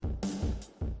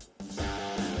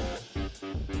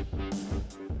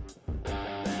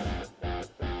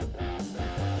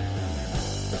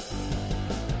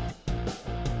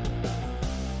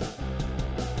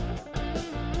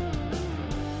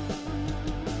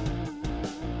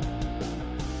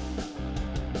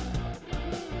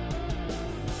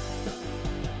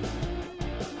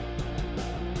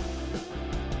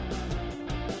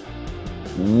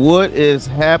What is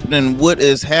happening? What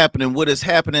is happening? What is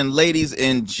happening, ladies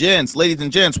and gents? Ladies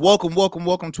and gents,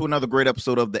 welcome to another great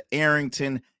episode of the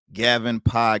Arrington Gavin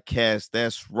podcast.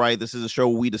 That's right. This is a show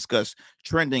where we discuss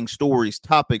trending stories,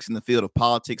 topics in the field of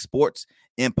politics, sports,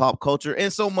 and pop culture,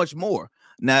 and so much more.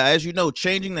 Now, as you know,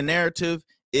 changing the narrative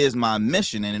is my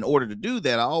mission, and in order to do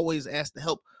that, I always ask the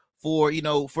help for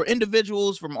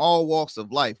individuals from all walks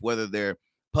of life, whether they're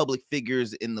public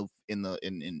figures in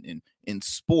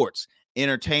sports,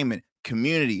 entertainment,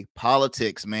 community,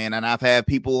 politics, man. And I've had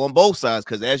people on both sides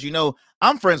because, as you know,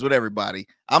 I'm friends with everybody.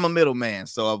 I'm a middleman.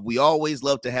 So we always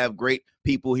love to have great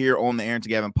people here on the Arrington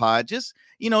Gavin pod, just,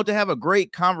 to have a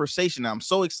great conversation. I'm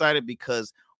so excited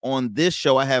because on this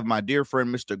show, I have my dear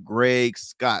friend, Mr. Greg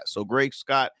Scott. So Greg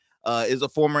Scott is a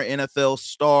former NFL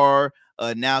star.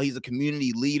 Now he's a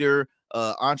community leader,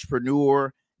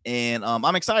 entrepreneur. And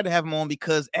I'm excited to have him on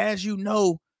because, as you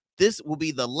know, this will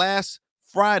be the last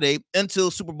Friday until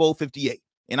Super Bowl 58.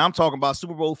 And I'm talking about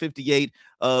Super Bowl 58,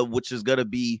 which is going to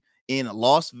be in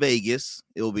Las Vegas.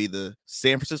 It'll be the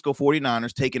San Francisco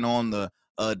 49ers taking on the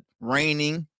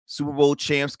reigning Super Bowl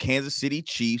champs, Kansas City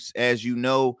Chiefs. As you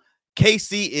know,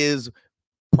 KC is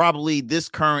probably this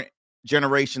current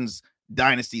generation's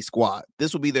dynasty squad.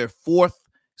 This will be their fourth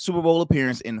Super Bowl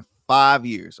appearance in 5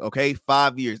 years. Okay,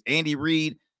 5 years. Andy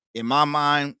Reid, in my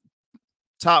mind,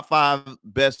 top 5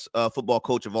 best football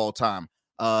coach of all time.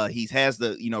 He has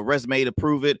the resume to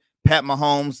prove it. Pat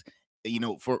Mahomes,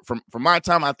 from my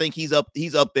time, I think he's up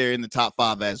there in the top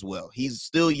 5 as well. He's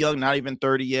still young, not even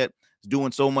 30 yet. He's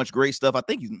doing so much great stuff. I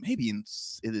think he's maybe in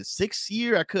his 6th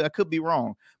year. I could be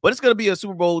wrong, but it's gonna be a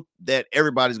Super Bowl that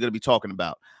everybody's gonna be talking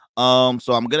about.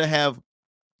 So I'm gonna have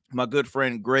my good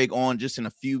friend Greg on just in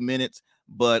a few minutes,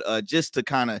 but just to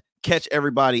kind of catch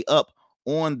everybody up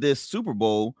on this Super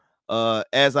Bowl,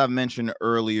 as I mentioned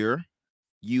earlier,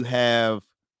 you have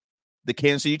the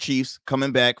Kansas City Chiefs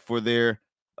coming back for their,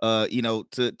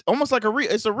 to almost like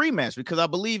it's a rematch because I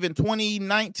believe in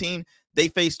 2019 they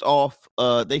faced off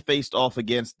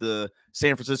against the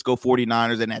San Francisco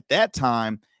 49ers, and at that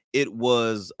time it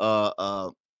was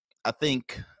I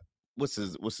think what's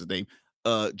his name?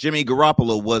 Jimmy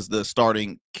Garoppolo was the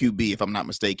starting QB, if I'm not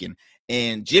mistaken.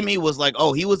 And Jimmy was like,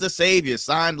 oh, he was the savior,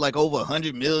 signed like over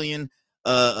 $100 million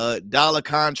dollar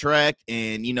contract,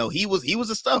 and he was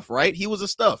the stuff, right? He was the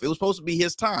stuff. It was supposed to be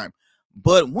his time.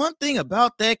 But one thing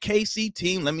about that KC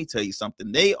team, let me tell you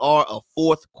something. They are a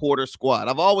fourth quarter squad.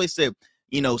 I've always said,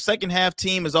 second half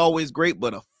team is always great,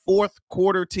 but a fourth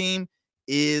quarter team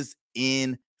is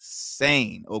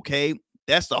insane. Okay.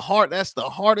 That's the hardest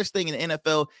thing in the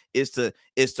NFL is to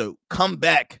come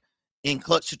back in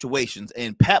clutch situations.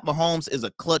 And Pat Mahomes is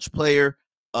a clutch player.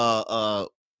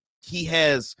 He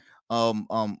has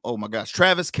oh my gosh,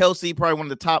 Travis Kelce, probably one of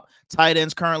the top tight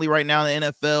ends currently right now in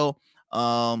the NFL.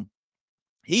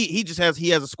 He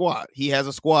has a squad. He has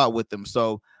a squad with him.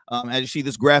 So as you see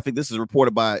this graphic, this is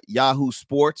reported by Yahoo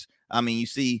Sports. I mean, you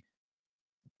see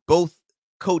both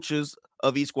coaches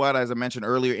of each squad, as I mentioned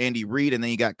earlier, Andy Reid, and then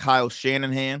you got Kyle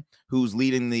Shanahan, who's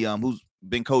leading the who's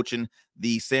been coaching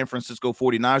the San Francisco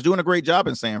 49ers, doing a great job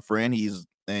in San Fran.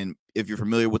 And if you're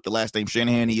familiar with the last name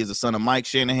Shanahan, he is the son of Mike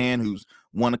Shanahan, who's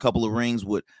won a couple of rings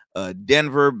with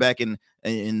Denver back in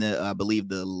the I believe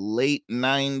the late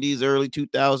 90s, early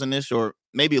 2000ish, or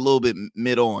maybe a little bit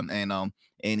mid on. And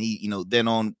he then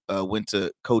on went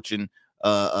to coaching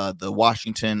the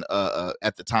Washington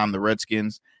at the time the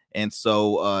Redskins. And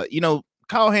so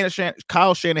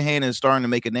Kyle Shanahan is starting to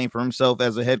make a name for himself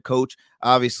as a head coach.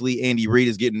 Obviously, Andy Reid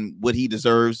is getting what he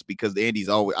deserves because I've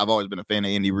always been a fan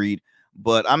of Andy Reid.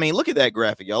 But I mean, look at that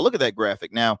graphic, y'all. Look at that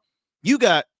graphic. Now, you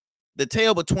got the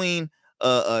tail between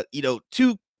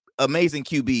two amazing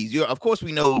QBs. Of course,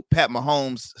 we know Pat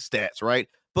Mahomes' stats, right?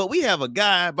 But we have a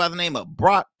guy by the name of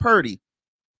Brock Purdy.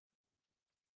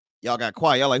 Y'all got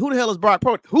quiet. Y'all like, who the hell is Brock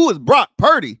Purdy? Who is Brock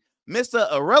Purdy? Mr.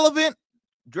 Irrelevant,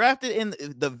 drafted in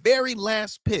the very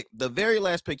last pick, y'all,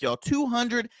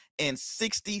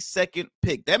 262nd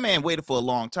pick. That man waited for a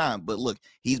long time, but look,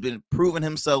 he's been proving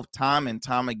himself time and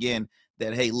time again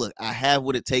that, hey, look, I have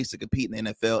what it takes to compete in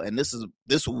the NFL, and this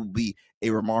will be a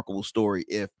remarkable story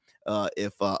if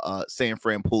San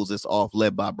Fran pulls this off,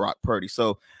 led by Brock Purdy.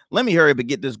 So let me hurry up and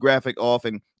get this graphic off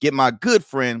and get my good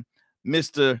friend,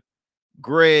 Mr.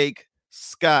 Greg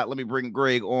Scott. Let me bring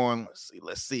Greg on.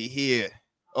 Let's see here.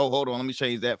 Oh, hold on. Let me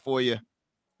change that for you.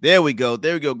 There we go.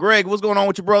 Greg, what's going on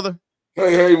with you, brother?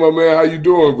 Hey, my man. How you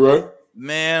doing, bro?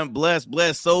 Man, bless.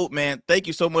 So, man, thank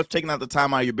you so much for taking out the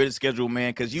time out of your busy schedule,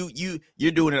 man, because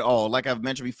you're doing it all. Like I've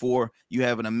mentioned before, you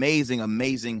have an amazing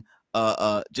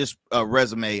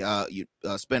resume. You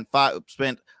spent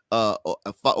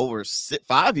over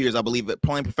 5 years, I believe,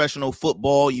 playing professional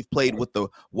football. You've played with the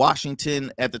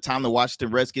Washington, at the time, the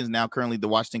Washington Redskins, now currently the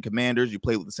Washington Commanders. You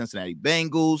played with the Cincinnati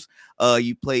Bengals.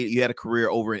 You had a career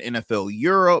over in NFL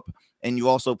Europe, and you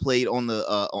also played on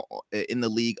in the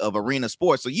league of arena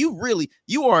sports. So you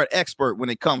are an expert when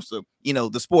it comes to,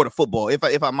 the sport of football,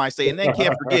 if I might say. And then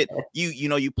can't forget,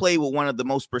 you played with one of the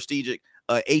most prestigious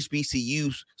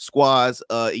HBCU squads,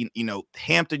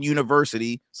 Hampton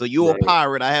University. So you're a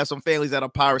Pirate. I have some families that are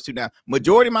Pirates too. Now,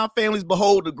 majority of my families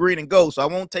behold the green and gold, so I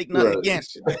won't take nothing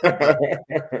against you.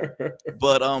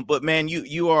 but man,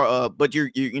 you are but you're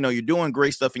doing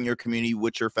great stuff in your community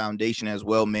with your foundation as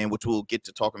well, man, which we'll get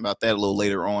to talking about that a little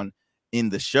later on in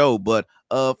the show. But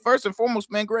first and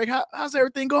foremost, man, Greg, how's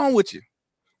everything going with you?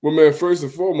 Well, man, first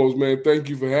and foremost, man, thank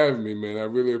you for having me, man. I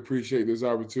really appreciate this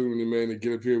opportunity, man, to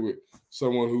get up here with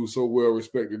someone who's so well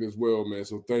respected as well, man.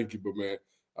 So thank you. But, man,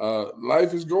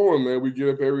 life is going, man. We get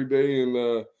up every day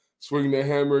and swing that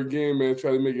hammer again, man,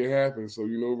 try to make it happen. So,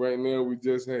 right now we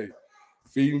just,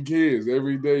 feeding kids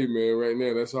every day, man. Right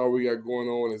now, that's all we got going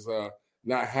on is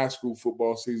not high school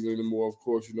football season anymore. Of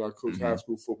course, I coach high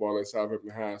school football at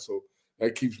Southampton High, so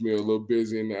that keeps me a little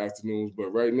busy in the afternoons. But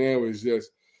right now it's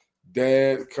just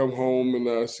Dad, come home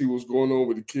and see what's going on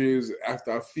with the kids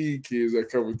after I feed kids at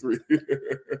Cover 3.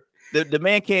 The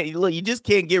man can't look. You just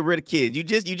can't get rid of kids. You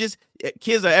just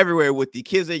kids are everywhere with you.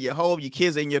 Kids at your home. Your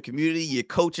kids in your community. You're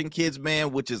coaching kids,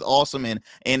 man, which is awesome.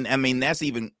 And I mean that's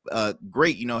even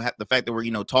great. The fact that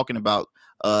we're talking about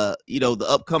the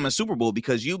upcoming Super Bowl,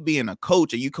 because you being a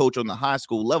coach and you coach on the high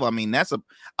school level. I mean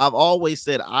I've always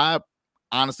said I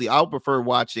would prefer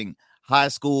watching high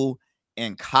school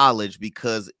and college,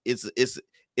 because it's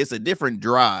a different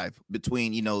drive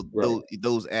between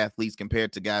those athletes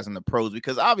compared to guys in the pros,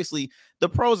 because obviously the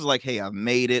pros is like, hey, I've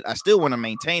made it, I still want to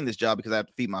maintain this job because I have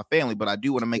to feed my family, but I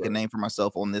do want to make a name for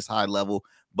myself on this high level.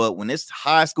 But when it's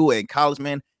high school and college,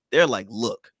 man, they're like,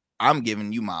 look, I'm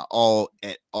giving you my all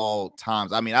at all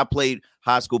times. I mean, I played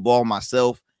high school ball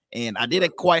myself, and I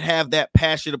didn't quite have that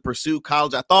passion to pursue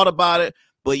college. I thought about it,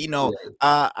 but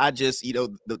I just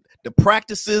the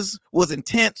practices was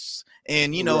intense,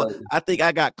 and I think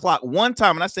I got clocked one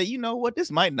time, and I said, what,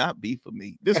 this might not be for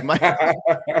me. This might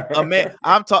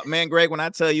man, Greg, when I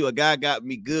tell you a guy got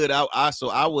me good, I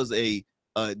was a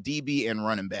DB and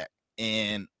running back,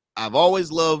 and I've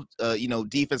always loved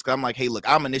defense, because I'm like, hey, look,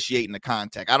 I'm initiating the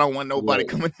contact. I don't want nobody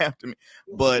coming after me.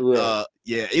 But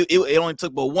it only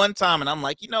took but one time, and I'm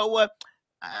like, you know what?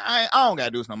 I don't gotta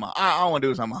do this no more. I don't want to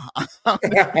do this no more.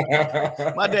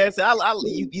 My dad said,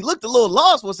 you looked a little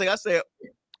lost for a second. I said,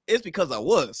 it's because I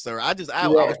was, sir. I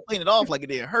was playing it off like it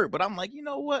didn't hurt, but I'm like, you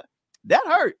know what? That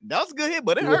hurt. That was a good hit,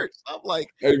 but it hurts. I'm like,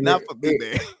 not for me,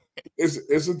 man.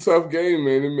 It's a tough game,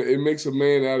 man. It makes a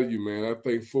man out of you, man. I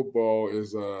think football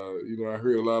is, I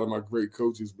hear a lot of my great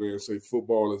coaches, man, say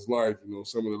football is life.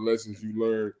 Some of the lessons you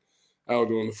learn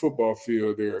out on the football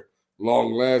field, they're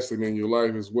long lasting in your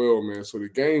life as well, man. So the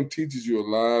game teaches you a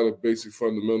lot of basic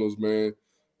fundamentals, man.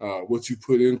 What you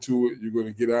put into it, you're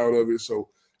going to get out of it. So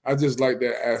I just like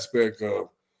that aspect of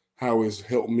how it's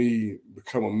helped me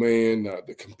become a man,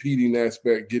 the competing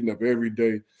aspect, getting up every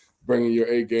day, bringing your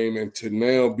A game, and to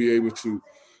now be able to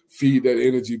feed that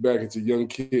energy back into young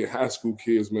kids, high school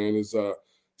kids, man, is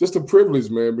just a privilege,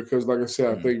 man, because like I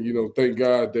said, I think, thank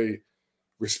God they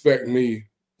respect me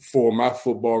for my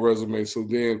football resume. So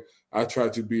then I try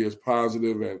to be as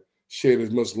positive and shed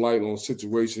as much light on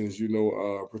situations,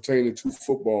 pertaining to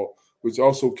football, which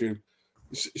also can,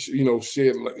 shed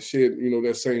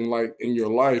that same light in your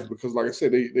life, because like I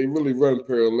said, they really run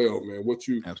parallel, man. What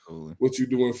you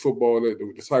do in football,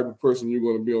 the type of person you're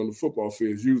going to be on the football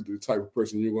field is usually the type of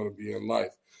person you're going to be in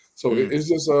life. So it's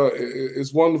just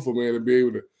it's wonderful, man, to be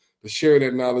able to share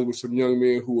that knowledge with some young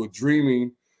men who are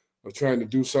dreaming of trying to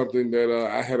do something that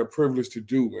I had a privilege to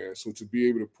do, man. So to be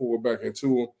able to pour back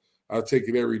into them, I take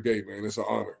it every day, man. It's an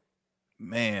honor.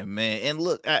 Man. And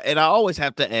look, I always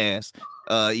have to ask,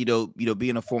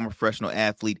 being a former professional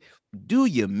athlete, do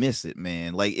you miss it,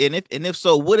 man? Like, and if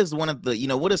so, what is one of the,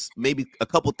 what is maybe a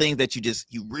couple things that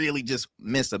you really just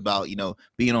miss about,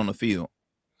 being on the field?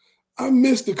 I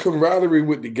miss the camaraderie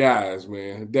with the guys,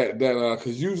 man.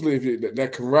 Because usually if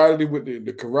that camaraderie with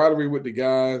the camaraderie with the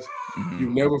guys, you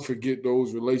never forget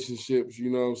those relationships. You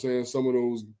know what I'm saying? Some of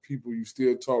those people you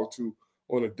still talk to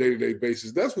on a day-to-day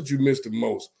basis. That's what you miss the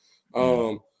most.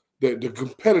 The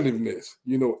competitiveness.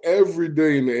 Every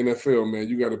day in the NFL, man,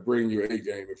 you got to bring your A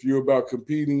game. If you're about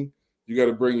competing, you got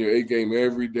to bring your A game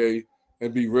every day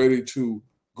and be ready to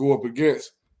go up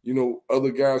against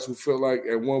other guys who felt like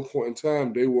at one point in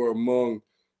time they were among,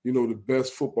 the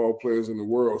best football players in the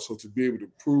world. So to be able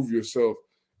to prove yourself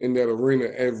in that arena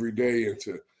every day and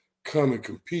to come and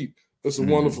compete. It's a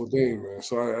wonderful thing, man.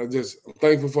 So I'm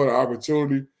thankful for the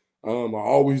opportunity. I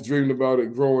always dreamed about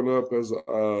it growing up as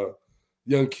a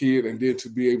young kid, and then to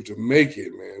be able to make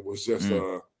it, man, was just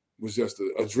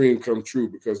a dream come true,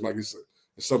 because like it's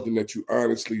something that you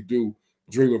honestly do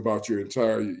dream about your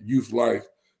entire youth life,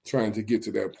 trying to get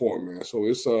to that point, man. So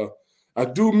it's I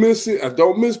do miss it. I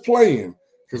don't miss playing,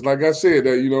 because like I said,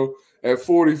 that at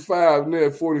 45, now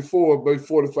at 44, but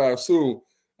 45 soon,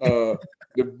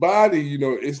 the body,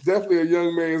 it's definitely a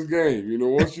young man's game.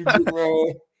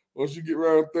 Once you get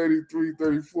around 33,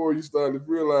 34, you start to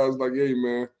realize, like, hey,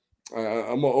 man,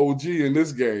 I'm an OG in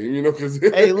this game, because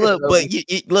hey, look, but you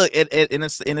look in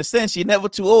a sense, you're never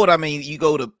too old. I mean, you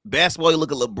go to basketball, you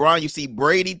look at LeBron, you see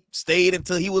Brady stayed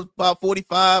until he was about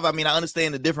 45. I mean, I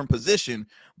understand the different position,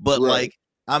 but right. like,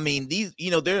 I mean, these,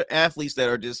 there are athletes that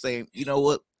are just saying, you know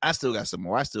what, I still got some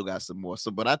more.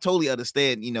 So, but I totally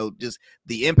understand, just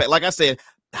the impact. Like I said,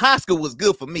 high school was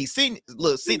good for me.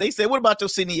 They said, what about your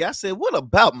senior year? I said, what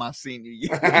about my senior year?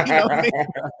 You know what I mean?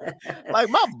 Like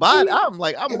my body,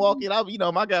 I'm walking,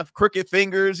 I got crooked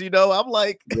fingers, I'm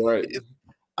like, right.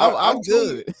 I'm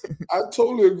good. I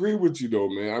totally agree with you though,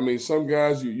 man. I mean, some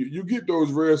guys, you get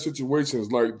those rare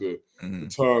situations like the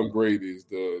Tom Brady's,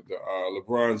 the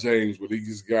LeBron James, where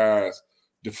these guys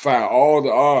defy all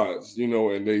the odds,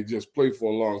 and they just play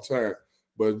for a long time.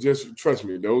 But just trust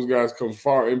me, those guys come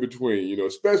far in between,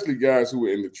 especially guys who are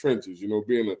in the trenches,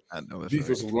 being a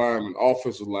defensive lineman,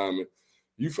 offensive lineman.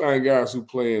 You find guys who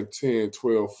playing 10,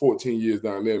 12, 14 years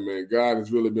down there, man. God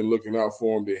has really been looking out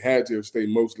for them. They had to have stayed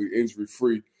mostly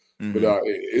injury-free. But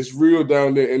it's real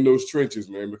down there in those trenches,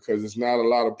 man, because it's not a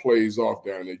lot of plays off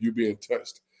down there. You're being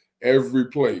touched every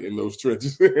play in those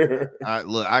trenches.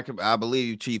 I believe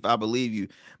you, Chief. I believe you,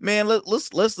 man. Let's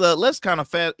kind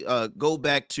of go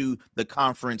back to the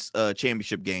conference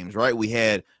championship games, right? We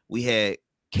had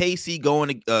KC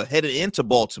going headed into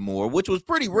Baltimore, which was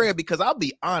pretty rare, because I'll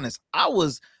be honest, I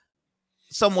was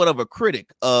somewhat of a critic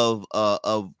of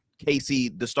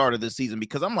KC the start of the season,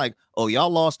 because I'm like, oh, y'all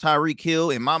lost Tyreek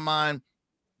Hill. In my mind,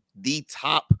 the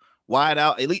top wide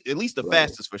out, at least the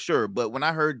fastest for sure. But when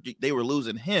I heard they were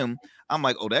losing him, I'm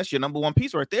like, oh, that's your number one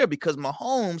piece right there, because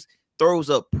Mahomes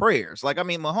throws up prayers. Like, I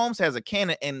mean, Mahomes has a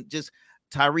cannon, and just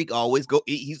Tyreek always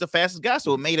he's the fastest guy,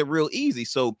 so it made it real easy.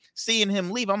 So seeing him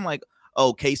leave, I'm like,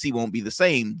 oh, KC won't be the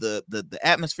same. The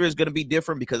atmosphere is going to be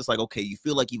different, because it's like, okay, you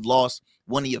feel like you've lost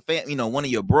one of your one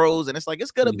of your bros, and it's like,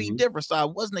 it's going to be different. So I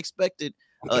wasn't expecting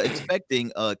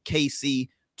KC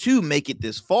to make it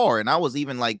this far. And I was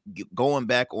even like going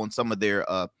back on some of their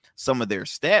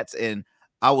stats, and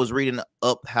I was reading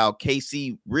up how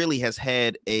KC really has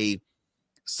had a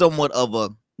somewhat of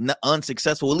a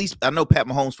unsuccessful, at least I know Pat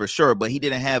Mahomes for sure, but he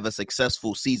didn't have a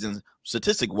successful season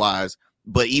statistic wise.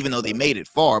 But even though they made it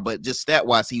far, but just stat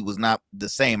wise, he was not the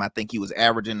same. I think he was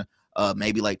averaging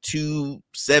maybe like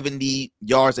 270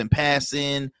 yards in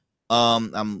passing.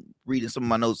 I'm reading some of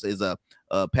my notes. Is a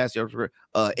pass yards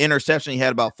interception. He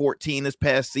had about 14 this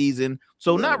past season,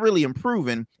 so not really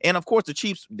improving. And of course, the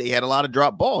Chiefs, they had a lot of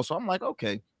drop balls. So I'm like,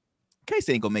 okay,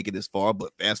 Casey ain't gonna make it this far.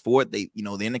 But fast forward, they're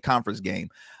in the conference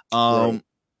game.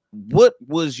 What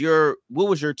was your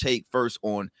take first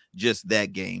on just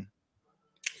that game?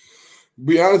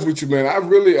 Be honest with you, man. I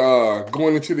really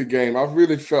going into the game, I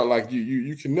really felt like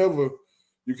you can never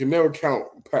count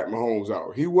Pat Mahomes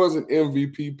out. He wasn't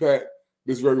MVP Pat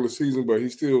this regular season, but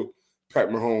he's still Pat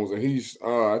Mahomes, and he's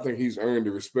I think he's earned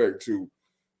the respect to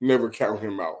never count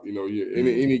him out.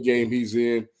 Any game he's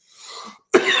in,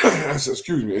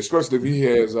 excuse me, especially if he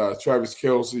has Travis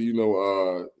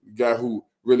Kelce, guy who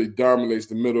really dominates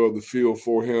the middle of the field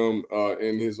for him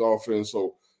in his offense.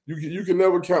 So you can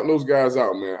never count those guys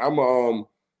out, man.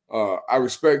 I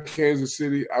respect Kansas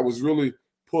City. I was really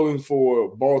pulling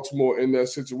for Baltimore in that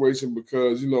situation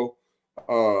because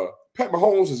Pat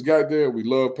Mahomes has got there. We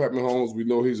love Pat Mahomes. We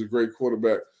know he's a great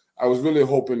quarterback. I was really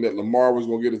hoping that Lamar was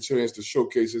going to get a chance to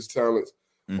showcase his talents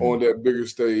on that bigger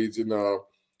stage. And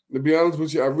to be honest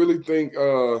with you, I really think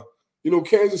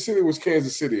Kansas City was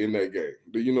Kansas City in that game.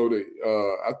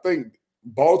 I think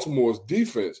Baltimore's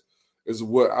defense is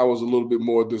what I was a little bit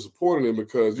more disappointed in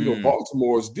because,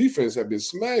 Baltimore's defense had been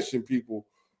smashing people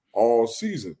all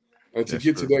season. And to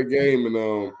get to that game,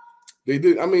 and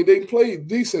they played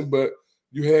decent, but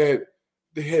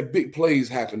they had big plays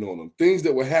happen on them. Things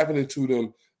that were happening to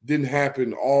them didn't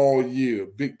happen all year.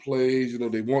 Big plays,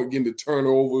 they weren't getting the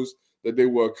turnovers that they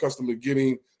were accustomed to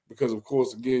getting because, of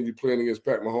course, again, you're playing against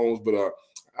Pat Mahomes. But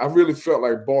I really felt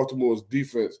like Baltimore's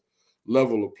defense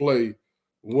level of play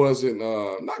wasn't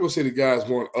I'm not gonna say the guys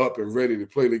weren't up and ready to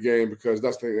play the game, because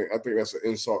I think that's an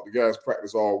insult. The guys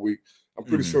practiced all week. I'm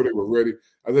pretty sure they were ready.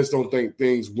 I just don't think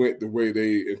things went the way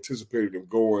they anticipated them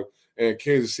going, and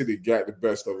Kansas City got the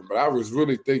best of them. But I was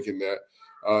really thinking that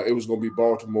it was going to be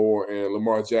Baltimore and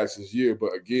Lamar Jackson's year.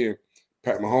 But again,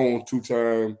 Pat Mahomes,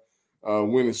 two-time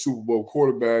winning Super Bowl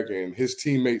quarterback, and his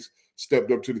teammates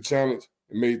stepped up to the challenge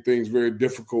and made things very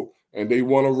difficult. And they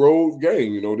won a road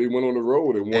game. You know, they went on the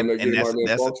road and won that game out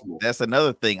there in Baltimore. That's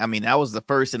another thing. I mean, that was the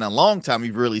first in a long time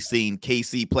you've really seen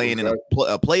KC playing in a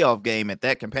playoff game at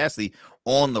that capacity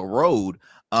on the road.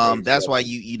 That's why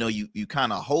you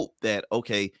kind of hope that,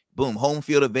 okay, boom, home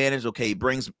field advantage. Okay,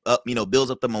 brings up, builds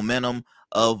up the momentum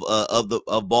of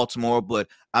Baltimore. But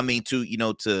I mean, to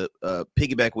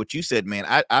piggyback what you said, man,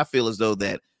 I feel as though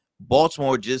that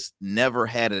Baltimore just never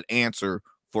had an answer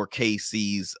for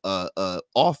KC's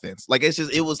offense. Like,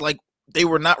 it was like they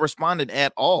were not responding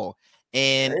at all.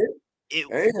 And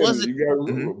it wasn't. You got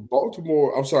to remember,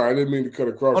 Baltimore. I'm sorry, I didn't mean to cut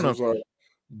across. I'm sorry.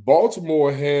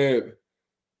 Baltimore had.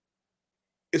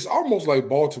 It's almost like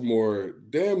Baltimore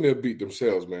damn near beat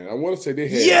themselves, man. I want to say they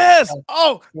had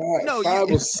five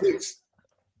or six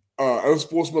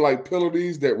unsportsmanlike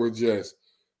penalties that were just,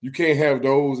 you can't have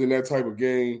those in that type of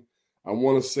game. I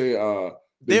want to say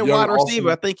their wide receiver,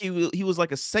 I think he was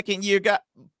like a second-year guy.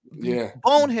 Yeah,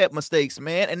 bonehead mistakes,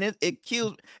 man, and it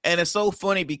kills. And it's so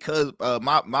funny because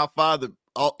my father,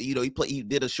 he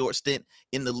did a short stint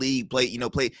in the league. Play.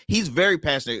 He's very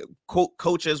passionate,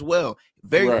 coach as well,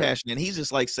 very passionate. And he's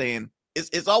just like saying,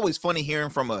 it's always funny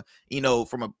hearing from a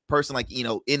person like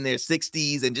in their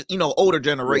 60s and just older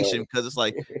generation, because it's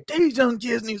like these young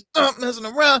kids need to stop messing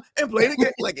around and play the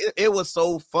game. Like it was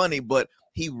so funny, but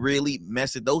he really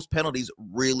messed it. Those penalties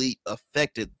really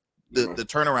affected the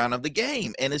turnaround of the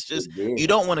game. And it's just, you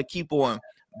don't want to keep on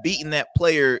beating that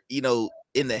player,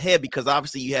 in the head, because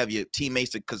obviously you have your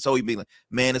teammates to console you, being like,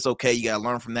 man, it's okay. You got to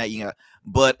learn from that.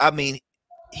 But I mean,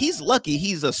 he's lucky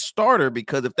he's a starter,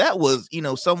 because if that was,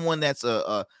 someone that's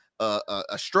a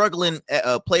struggling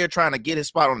player trying to get his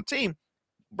spot on the team,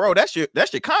 bro, that's your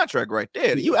contract right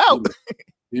there. You out.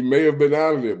 He may have been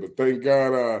out of there, but thank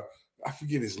God, I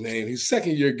forget his name. He's a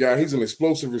second-year guy. He's an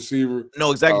explosive receiver.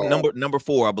 No, exactly. Number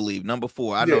 4, I believe. Number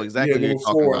 4. I know exactly who you're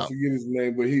talking about. I forget his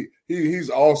name, but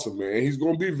he's awesome, man. He's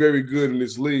going to be very good in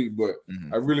this league, but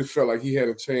I really felt like he had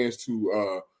a chance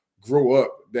to grow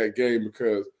up that game,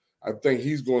 because I think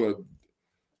he's going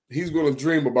to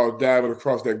dream about diving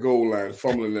across that goal line,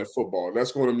 fumbling that football.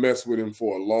 That's going to mess with him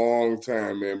for a long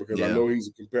time, man, because I know he's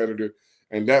a competitor.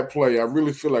 And that play, I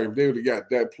really feel like if they would have got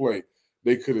that play,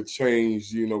 they could have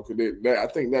changed, I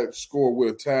think that score would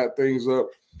have tied things up.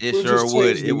 It sure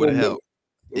would. It would have helped.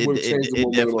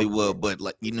 It definitely would. But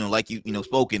like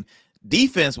spoken,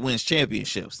 defense wins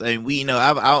championships. And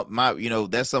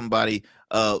that's somebody.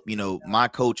 My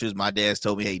coaches, my dad's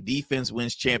told me, hey, defense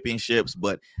wins championships.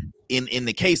 But in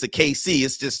the case of KC,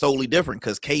 it's just totally different,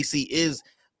 because KC is,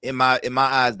 in my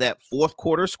eyes, that fourth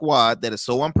quarter squad that is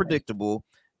so unpredictable.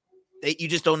 You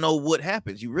just don't know what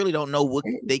happens. You really don't know what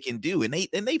they can do, and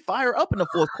they fire up in the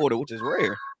fourth quarter, which is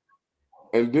rare.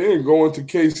 And then going to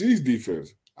KC's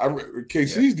defense,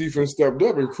 KC's defense stepped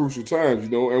up in crucial times,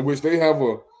 in which they have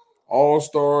a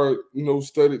all-star,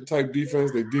 studded type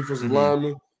defense. Their defensive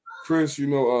lineman, Chris,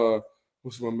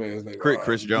 what's my man's name?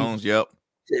 Chris Jones. Yep.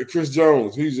 Chris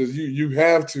Jones. He's just you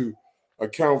have to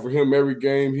account for him every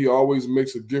game. He always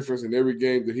makes a difference in every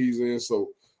game that he's in. So.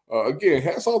 Again,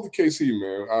 hats off to KC,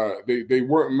 man. They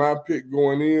weren't my pick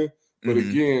going in, but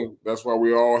again, that's why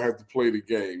we all have to play the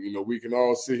game. We can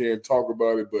all sit here and talk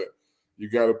about it, but you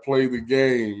got to play the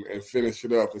game and finish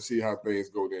it up and see how things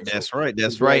go then. That's right.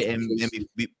 That's right. And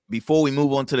before we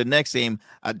move on to the next game,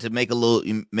 to make a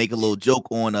little joke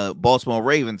on Baltimore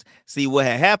Ravens. See, what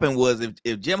had happened was if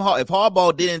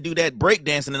Harbaugh didn't do that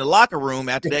breakdancing in the locker room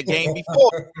after that game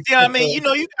before, see what I mean?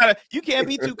 You can't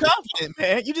be too confident,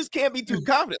 man. You just can't be too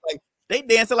confident. Like, they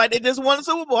dancing like they just won the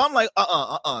Super Bowl. I'm like,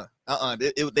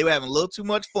 They were having a little too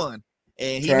much fun,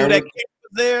 and he knew that kid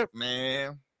was there,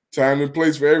 man. Time and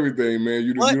place for everything, man.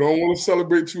 You don't want to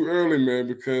celebrate too early, man,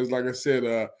 because like I said,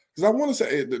 because I want to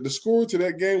say the score to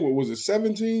that game, what was it,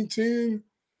 17-10?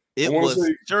 It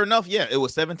was, sure enough, yeah, it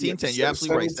was 17-10. You're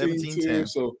absolutely right, 17-10.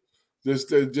 So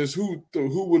just who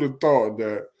would have thought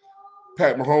that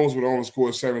Pat Mahomes would only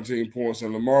score 17 points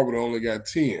and Lamar would have only got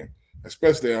 10,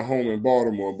 especially at home in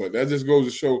Baltimore. But that just goes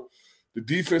to show the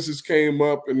defenses came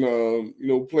up and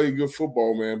played good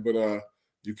football, man. But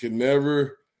you can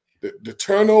never the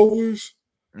turnovers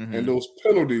and those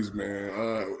penalties,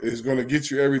 man, is going to get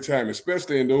you every time,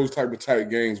 especially in those type of tight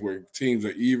games where teams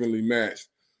are evenly matched.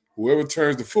 Whoever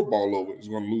turns the football over is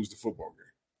going to lose the football game.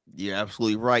 You're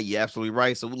absolutely right. You're absolutely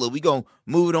right. So look, we gonna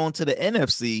move it on to the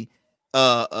NFC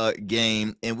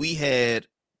game, and we had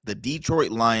the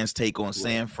Detroit Lions take on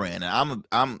San Fran. And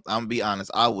I'm gonna be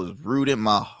honest, I was rooting,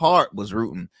 my heart was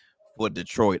rooting for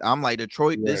Detroit. I'm like,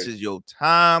 Detroit, this is your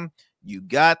time. You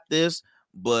got this.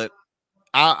 But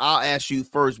I'll ask you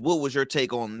first, what was your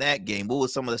take on that game? What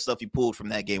was some of the stuff you pulled from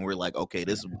that game where you're like, okay,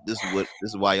 this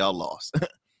is why y'all lost?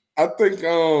 I think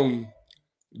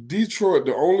Detroit,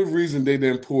 the only reason they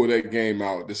didn't pull that game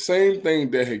out, the same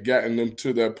thing that had gotten them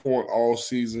to that point all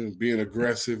season, being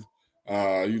aggressive,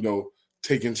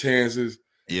 taking chances,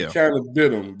 it Yeah. kind of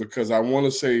bit them because I want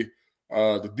to say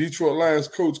the Detroit Lions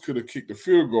coach could have kicked the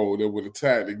field goal that would have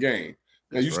tied the game.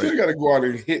 Now, That's you right. still got to go out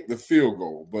and hit the field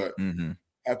goal, but Mm-hmm.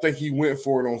 I think he went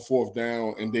for it on fourth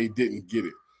down and they didn't get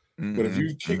it. But if Mm-hmm.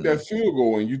 you kick Mm-hmm. that field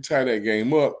goal and you tie that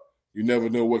game up, you never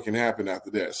know what can happen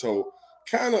after that. So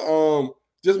kind of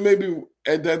just maybe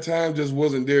at that time just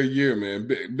wasn't their year, man.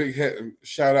 Big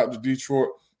shout out to Detroit,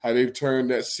 how they've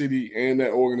turned that city and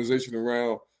that organization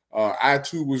around. I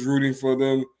too was rooting for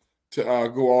them to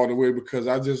go all the way because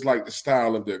I just like the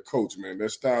style of their coach, man. Their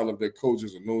style of their coach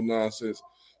is a no nonsense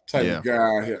type of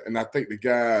guy, and I think the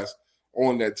guys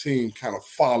on that team kind of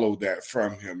follow that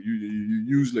from him. You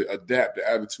usually adapt the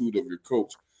attitude of your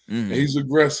coach. Mm-hmm. And he's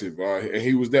aggressive, and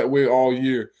he was that way all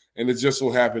year. And it just so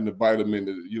happened to bite him in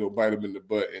the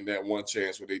butt in that one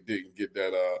chance where they didn't get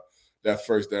that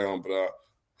first down. But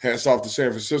hats off to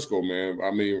San Francisco, man.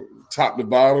 I mean, top to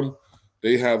bottom,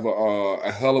 they have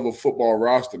a hell of a football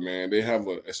roster, man. They have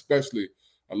especially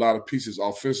a lot of pieces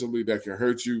offensively that can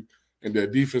hurt you, and their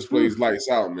defense plays lights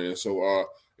out, man. So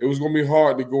it was going to be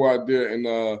hard to go out there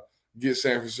and get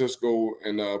San Francisco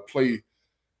and play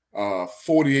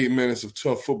 48 minutes of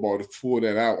tough football to pull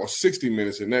that out, or 60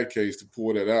 minutes in that case to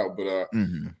pull that out. But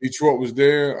Detroit was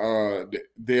there.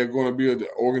 They're going to be an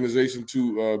organization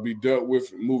to be dealt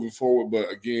with moving forward.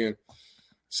 But again,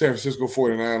 San Francisco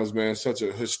 49ers, man, such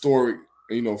a historic,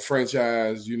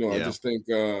 franchise. I just think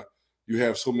you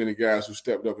have so many guys who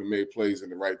stepped up and made plays in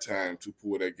the right time to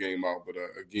pull that game out. But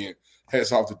again,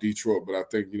 hats off to Detroit. But I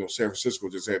think, San Francisco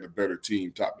just had the better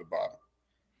team top to bottom.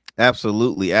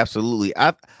 Absolutely. Absolutely.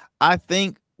 I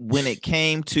think when it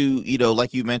came to,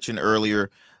 like you mentioned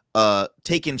earlier,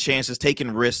 taking chances,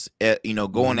 taking risks at,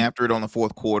 going after it on the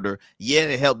fourth quarter. Yeah,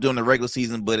 it helped during the regular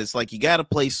season, but it's like you got to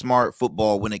play smart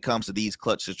football when it comes to these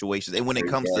clutch situations and when it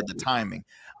comes to the timing.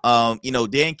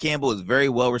 Dan Campbell is very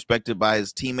well respected by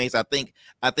his teammates. I think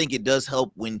it does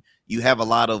help when you have a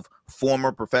lot of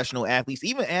former professional athletes,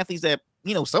 even athletes that,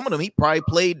 some of them he probably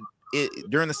played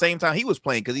during the same time he was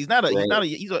playing, because he's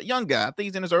a young guy. I think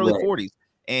he's in his early 40s,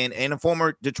 and a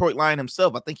former Detroit Lion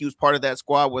himself. I think he was part of that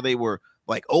squad where they were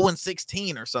like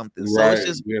 0-16 or something. So it's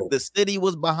just the city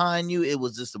was behind you. It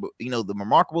was just the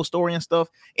remarkable story and stuff.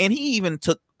 And he even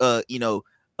took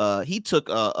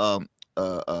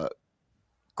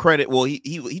credit. Well,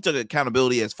 he took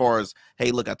accountability as far as,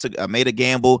 hey, look, I made a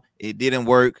gamble. It didn't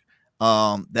work.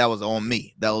 That was on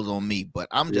me. But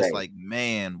I'm just like,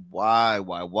 man, why?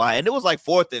 And it was like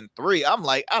 4th and 3. I'm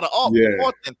like, out of all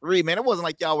 4th and 3, man, it wasn't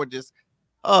like y'all were just,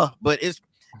 but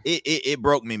it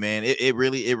broke me, man. It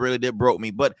really did broke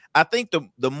me. But I think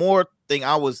the more thing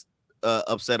I was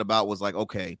upset about was like,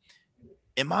 okay,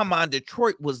 in my mind,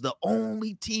 Detroit was the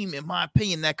only team, in my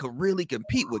opinion, that could really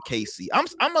compete with KC.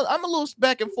 I'm a little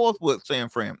back and forth with San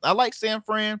Fran. I like San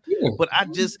Fran, but I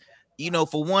just,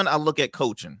 for one, I look at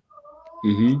coaching.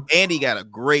 And he got a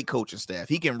great coaching staff.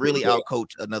 He can really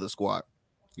outcoach another squad.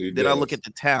 Then I look at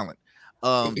the talent.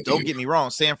 Don't get me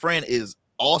wrong, San Fran is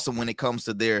awesome when it comes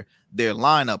to their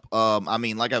lineup. I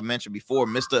mean, like I mentioned before,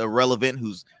 Mr. Irrelevant,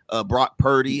 who's Brock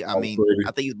Purdy. I think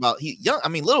he's young. I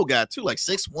mean, little guy too, like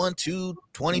 6'1",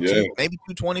 222, maybe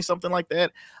 220, something like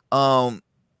that.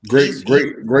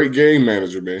 Great game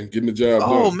manager, man. Getting the job done.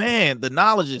 Oh man, the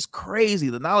knowledge is crazy.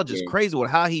 Is crazy with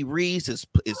how he reads his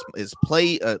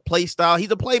play style.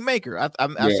 He's a playmaker.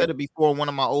 I said it before in one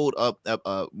of my old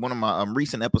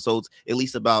recent episodes, at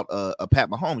least about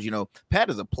Pat Mahomes. Pat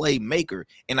is a playmaker,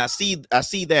 and I see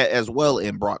that as well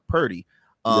in Brock Purdy.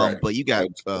 But you got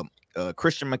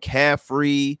Christian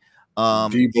McCaffrey.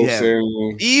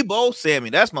 Debo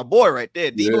Samuel, that's my boy right there.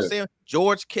 Debo Samuel,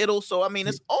 George Kittle. So I mean,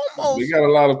 it's almost, they got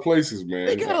a lot of places, man.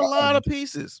 They got a lot of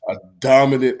pieces. A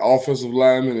dominant offensive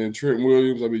lineman and Trent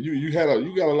Williams. I mean, you got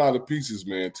a lot of pieces,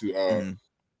 man. To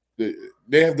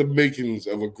they have the makings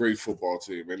of a great football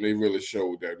team, and they really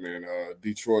showed that, man.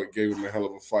 Detroit gave them a hell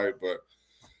of a fight, but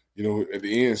at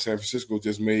the end, San Francisco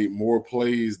just made more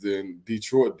plays than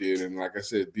Detroit did, and like I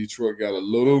said, Detroit got a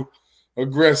little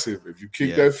aggressive. If you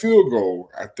kick that field goal,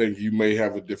 I think you may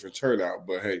have a different turnout.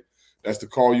 But hey, that's the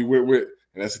call you went with.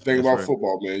 And that's the thing about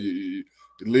football, man. You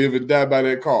live and die by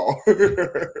that call.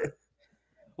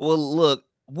 Well, look,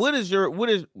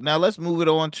 now let's move it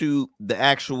on to the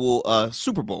actual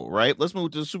Super Bowl, right? Let's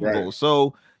move to the Super Bowl.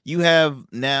 So you have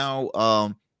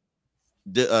now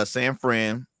San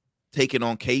Fran taking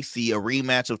on KC, a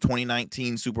rematch of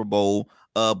 2019 Super Bowl.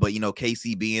 But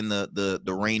KC being the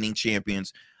reigning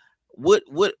champions.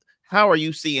 How are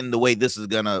you seeing the way this is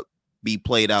gonna be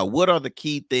played out? What are the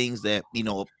key things that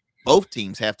both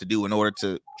teams have to do in order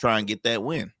to try and get that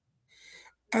win?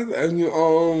 I think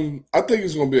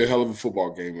it's going to be a hell of a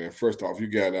football game, man. First off, you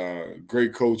got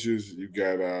great coaches, you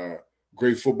got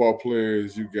great football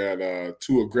players, you got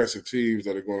two aggressive teams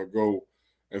that are going to go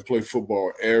and play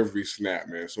football every snap,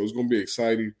 man. So it's going to be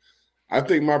exciting. I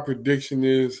think my prediction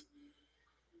is,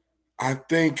 I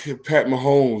think Pat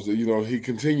Mahomes, he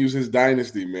continues his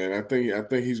dynasty, man. I think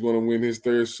he's going to win his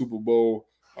third Super Bowl.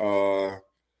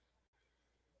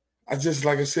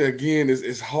 Like I said, again,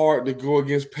 it's hard to go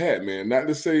against Pat, man. Not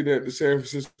to say that the San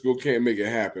Francisco can't make it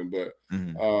happen, but,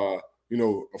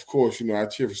 of course, I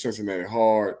cheer for Cincinnati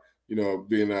hard,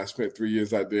 being I spent 3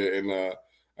 years out there. And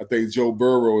I think Joe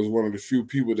Burrow is one of the few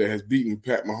people that has beaten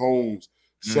Pat Mahomes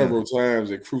several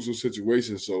times in crucial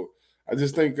situations. So I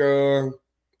just think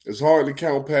it's hard to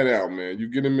count Pat out, man. You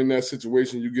get him in that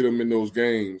situation, you get him in those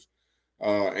games,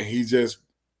 and he just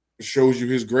shows you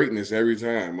his greatness every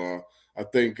time. I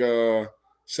think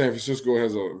San Francisco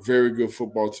has a very good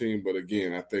football team, but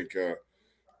again, I think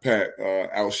Pat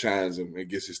outshines him and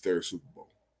gets his third Super Bowl.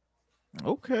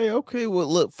 Okay. Well,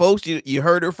 look, folks, you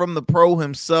heard it from the pro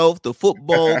himself, the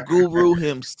football guru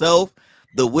himself,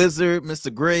 the wizard,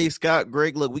 Mr. Greg Scott.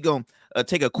 Greg, look, we're gonna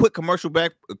take a quick commercial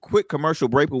break.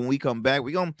 But when we come back,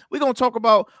 we're gonna talk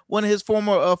about one of his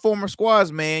former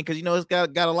squads, man, because it's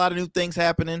got a lot of new things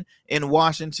happening in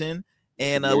Washington.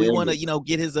 And we want to,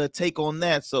 get his take on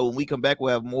that. So when we come back,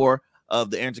 we'll have more of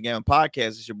the Arrington Gavin podcast.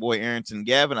 It's your boy, Arrington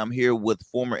Gavin. I'm here with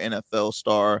former NFL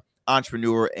star,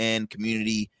 entrepreneur, and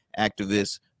community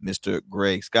activist, Mr.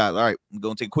 Greg Scott. All right, I'm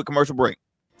going to take a quick commercial break.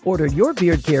 Order your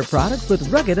beard care products with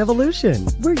Rugged Evolution.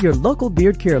 We're your local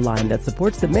beard care line that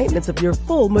supports the maintenance of your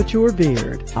full, mature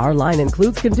beard. Our line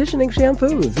includes conditioning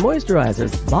shampoos,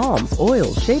 moisturizers, balms,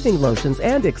 oils, shaving lotions,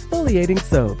 and exfoliating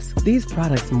soaps. These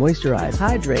products moisturize,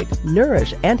 hydrate,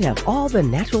 nourish, and have all the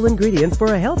natural ingredients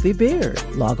for a healthy beard.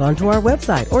 Log on to our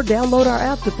website or download our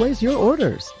app to place your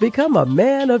orders. Become a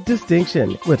man of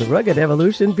distinction with Rugged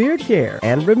Evolution Beard Care.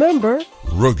 And remember,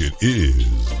 rugged is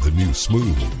the new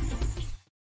smooth.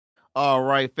 All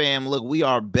right, fam. Look, we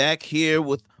are back here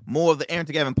with more of the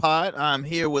Arrington Gavin pod. I'm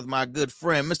here with my good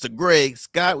friend, Mr. Greg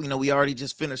Scott. We already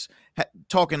just finished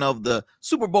talking of the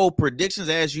Super Bowl predictions.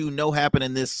 As you know,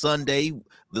 happening this Sunday,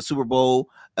 the Super Bowl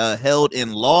held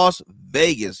in Las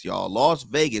Vegas, y'all. Las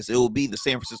Vegas. It will be the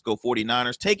San Francisco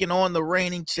 49ers taking on the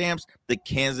reigning champs, the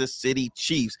Kansas City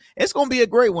Chiefs. It's going to be a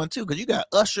great one, too, because you got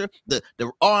Usher, the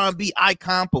R&B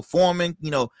icon, performing,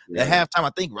 the halftime.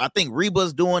 I think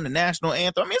Reba's doing the national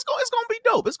anthem. I mean, it's going to be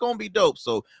dope. It's going to be dope.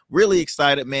 So really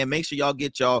excited, man. Make sure y'all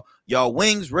get y'all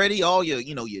wings ready, all your,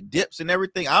 your dips and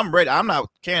everything. I'm ready. I'm not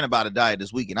caring about a diet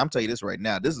this weekend. I'm telling you this right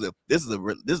now. This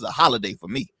is a holiday for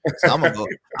me. So I'm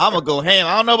gonna go ham.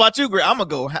 I don't know about you, Greg. I'm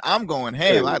going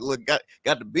ham. I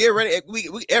got the beer ready.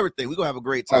 We everything. We're gonna have a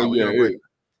great time. Oh, yeah,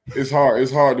 it's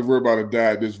hard to worry about a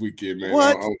diet this weekend, man.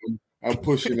 What? I'm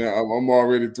pushing that. I'm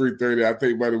already 3:30. I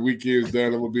think by the weekend's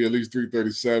done, I'm gonna be at least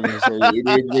 3:37. So it is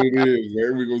what it is,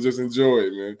 man. We're gonna just enjoy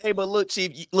it, man. Hey, but look,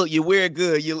 Chief, you wear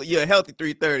good. You're a healthy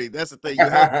 3:30. That's the thing. You're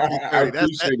healthy 3:30. I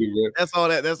appreciate it, man.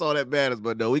 That's all that matters.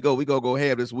 But no, we go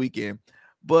ham this weekend.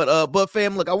 But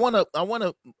fam, look, I wanna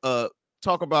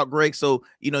talk about Greg. So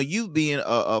you being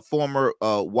a former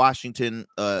Washington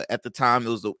at the time, it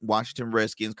was the Washington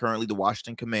Redskins, currently the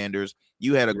Washington Commanders.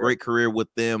 You had a great career with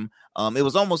them. It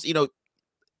was almost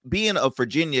being a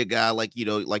Virginia guy like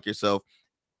yourself,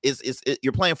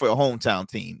 you're playing for a hometown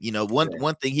team.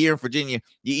 One thing here in Virginia,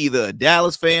 you're either a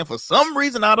Dallas fan for some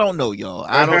reason. I don't know, y'all.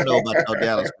 I don't know about no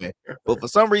Dallas fan, but for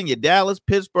some reason you're Dallas,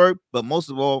 Pittsburgh, but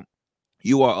most of all,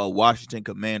 you are a Washington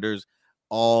Commanders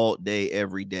all day,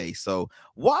 every day. So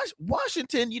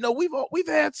Washington, we've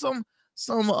had some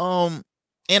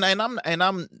and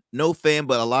I'm no fan,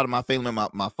 but a lot of my family,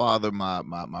 my father, my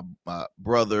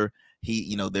brother,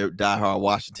 they're diehard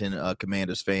Washington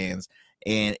Commanders fans,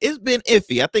 and it's been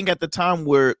iffy. I think at the time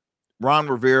where Ron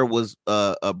Rivera was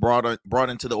brought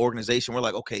into the organization, we're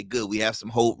like, okay, good, we have some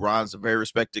hope. Ron's a very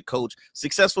respected coach,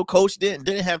 successful coach. Didn't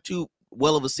have too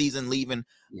well of a season leaving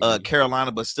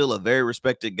Carolina, but still a very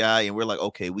respected guy. And we're like,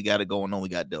 okay, we got it going on. We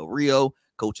got Del Rio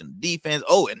coaching defense.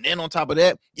 Oh, and then on top of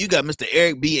that, you got Mr.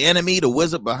 Eric B. Enemy, the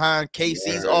wizard behind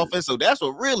KC's offense. So that's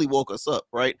what really woke us up,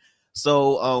 right?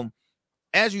 So,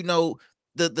 as you know,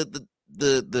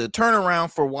 the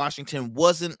turnaround for Washington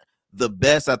wasn't the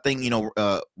best. I think,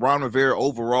 Ron Rivera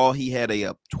overall, he had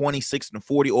a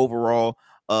 26-40 overall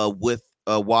with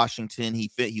Washington. He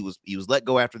was let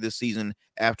go after this season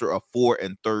after a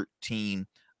 4-13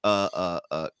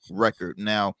 record.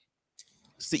 Now,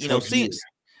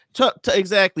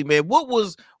 exactly, man. What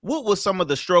was some of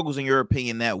the struggles in your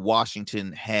opinion that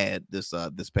Washington had this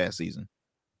past season?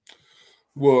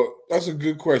 Well, that's a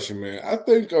good question, man. I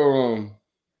think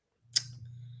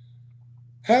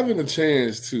having a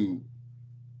chance to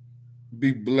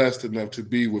be blessed enough to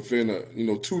be within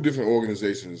two different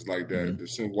organizations like that,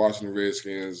 the Washington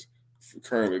Redskins,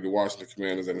 currently the Washington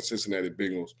Commanders, and the Cincinnati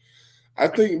Bengals. I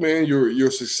think, man,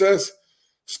 your success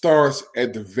starts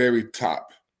at the very top,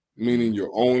 meaning your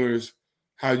owners,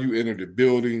 how you enter the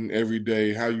building every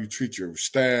day, how you treat your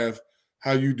staff,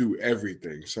 how you do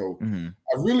everything. So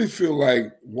I really feel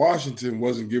like Washington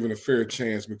wasn't given a fair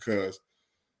chance because,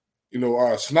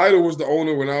 Snyder was the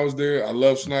owner when I was there. I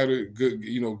love Snyder,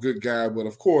 good guy. But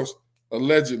of course,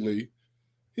 allegedly,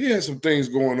 he had some things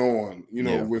going on,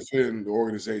 within the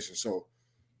organization. So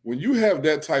when you have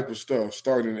that type of stuff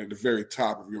starting at the very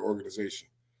top of your organization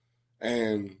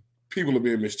and people are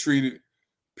being mistreated,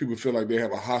 people feel like they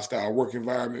have a hostile work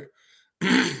environment,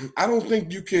 I don't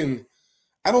think you can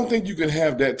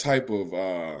have that type of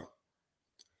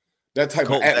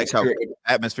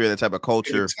atmosphere, that type of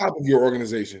culture at the top of your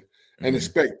organization and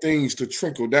expect things to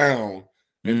trickle down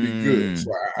and be good.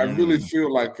 So I really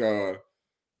feel like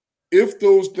if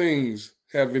those things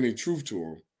have any truth to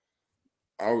them,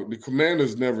 the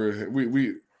Commanders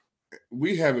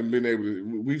we haven't been able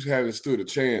to. We haven't stood a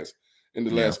chance in the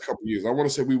last couple of years. I want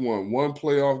to say we won one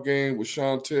playoff game with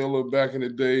Sean Taylor back in the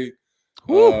day.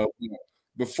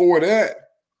 Before that,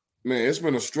 man, it's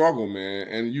been a struggle, man.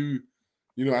 And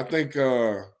I think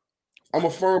I'm a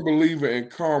firm believer in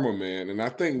karma, man. And I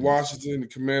think Washington, the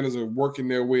Commanders are working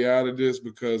their way out of this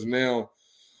because now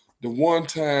the one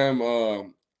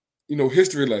time,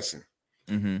 history lesson.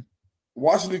 The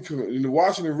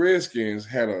Washington Redskins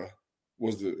had a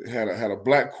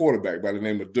black quarterback by the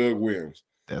name of Doug Williams.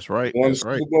 That's right. Won the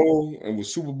Super Bowl and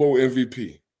was Super Bowl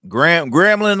MVP.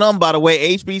 Grambling and them, by the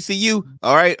way, HBCU.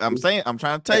 All right, I'm trying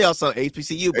to tell y'all something.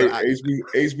 HBCU, but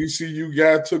HBCU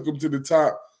guy took them to the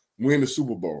top, win the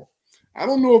Super Bowl. I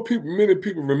don't know if many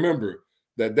people remember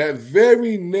that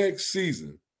very next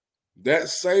season, that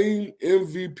same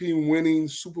MVP winning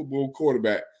Super Bowl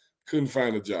quarterback couldn't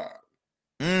find a job.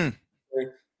 I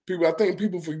think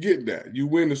people forget that. You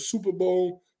win the Super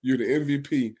Bowl, you're the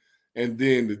MVP, and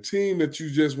then the team that you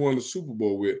just won the Super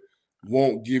Bowl with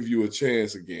won't give you a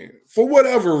chance again for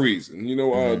whatever reason.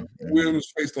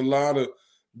 Williams faced a lot of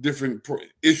different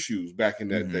issues back in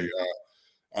that day.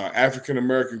 African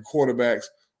American quarterbacks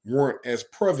weren't as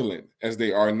prevalent as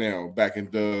they are now back in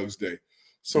Doug's day.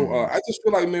 So I just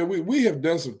feel like, man, we have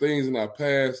done some things in our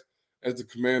past as the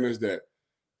Commanders that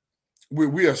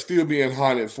we are still being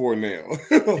haunted for now.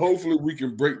 Hopefully we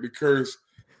can break the curse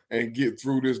and get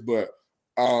through this. But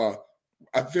I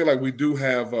feel like we do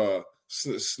have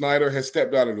Snyder has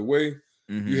stepped out of the way.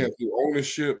 You have the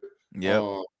ownership.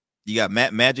 Yeah. You got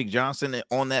Magic Johnson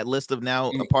on that list of now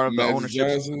a part of the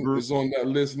ownership group. Is on that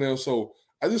list now. So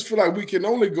I just feel like we can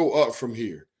only go up from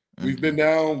here. We've been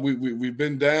down. We've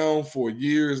been down for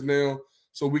years now.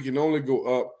 So we can only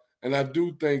go up. And I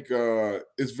do think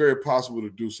it's very possible to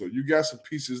do so. You got some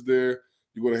pieces there.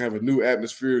 You're going to have a new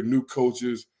atmosphere, new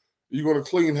coaches. You're going to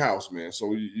clean house, man.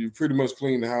 So you pretty much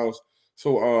clean the house.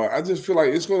 So I just feel like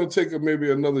it's going to take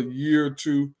maybe another year or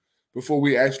two before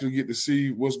we actually get to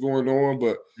see what's going on.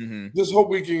 But just hope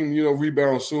we can,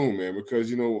 rebound soon, man,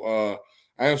 because,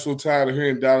 I am so tired of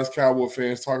hearing Dallas Cowboy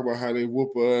fans talk about how they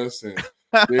whoop us and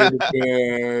they're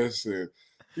the best. And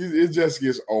it just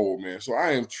gets old, man. So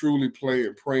I am truly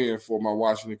praying for my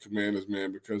Washington Commanders,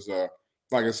 man, because,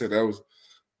 like I said, that was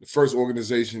the first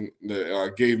organization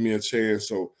that gave me a chance.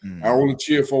 So I only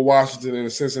cheer for Washington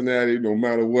and Cincinnati, no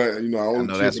matter what. I know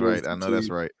that's right. That's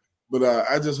right. But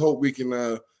I just hope we can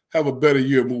have a better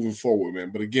year moving forward, man.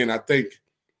 But again, I think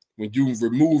when you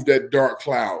remove that dark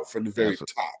cloud from the very top,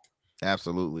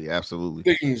 absolutely,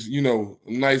 things, a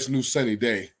nice new sunny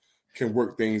day can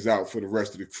work things out for the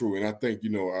rest of the crew. And I think,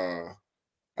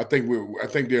 I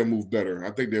think they'll move better. I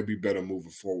think they'll be better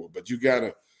moving forward. But you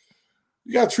gotta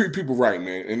treat people right,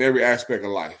 man, in every aspect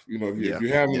of life. If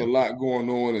you're having a lot going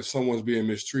on and someone's being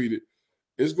mistreated,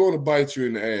 it's going to bite you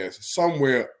in the ass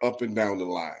somewhere up and down the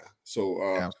line. So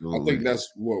I think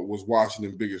that's what was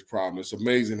Washington's biggest problem. It's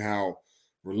amazing how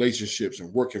relationships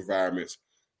and work environments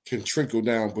can trickle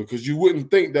down, because you wouldn't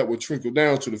think that would trickle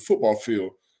down to the football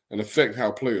field and affect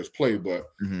how players play. But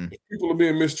if people are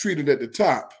being mistreated at the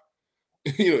top,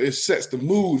 it sets the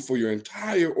mood for your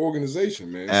entire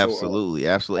organization, man. Absolutely,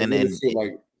 absolutely. I really feel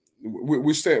like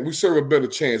we serve a better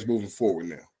chance moving forward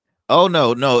now. Oh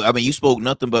no. I mean, you spoke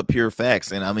nothing but pure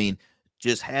facts, and I mean,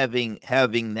 just having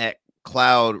that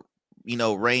cloud,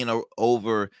 reign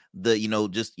over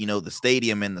the, the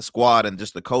stadium and the squad and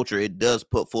just the culture, it does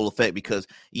put full effect, because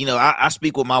I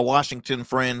speak with my Washington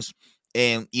friends,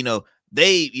 and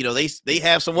they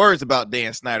have some words about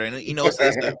Dan Snyder, and it's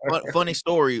a funny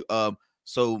story.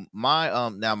 So my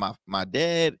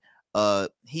dad,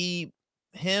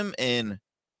 him and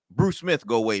Bruce Smith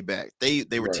go way back.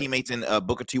 They were teammates in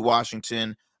Booker T.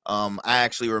 Washington. I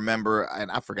actually remember,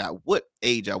 and I forgot what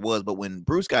age I was, but when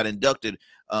Bruce got inducted,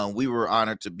 we were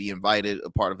honored to be invited, a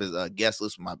part of his guest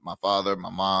list. My father, my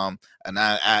mom, and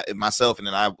I myself, and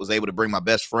then I was able to bring my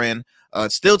best friend.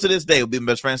 Still to this day, we've been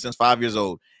best friends since 5 years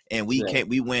old. And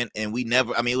we went, and we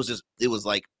never. I mean, it was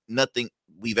like nothing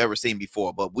we've ever seen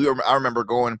before. But I remember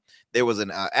going. There was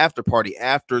an after party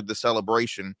after the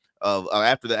celebration of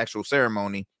after the actual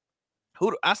ceremony.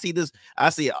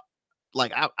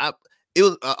 It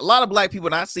was a lot of black people,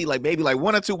 and I see like maybe like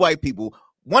one or two white people.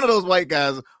 One of those white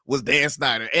guys was Dan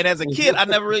Snyder. And as a kid, I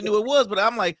never really knew it was, but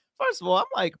I'm like, first of all,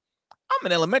 I'm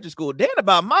in elementary school. Dan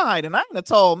about my height, and I ain't a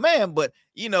tall man, but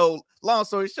long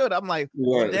story short, I'm like,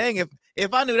 well, dang,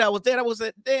 if I knew that was Dan, I would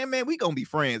say, damn, man, we gonna be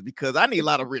friends, because I need a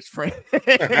lot of rich friends.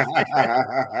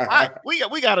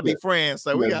 we gotta be friends,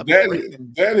 so we gotta be friends.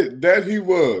 That he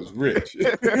was rich.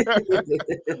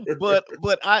 but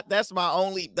that's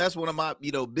one of my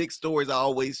big stories I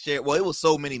always share. Well, it was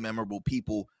so many memorable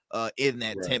people in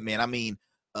that tent, man. I mean,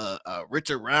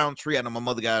 Richard Roundtree, I know my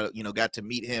mother got to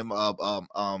meet him.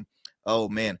 Oh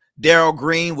man, Darryl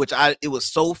Green, it was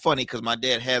so funny because my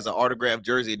dad has an autographed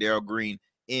jersey of Darryl Green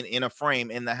in a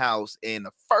frame in the house, and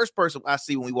the first person I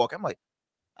see when we walk, I'm like,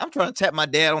 I'm trying to tap my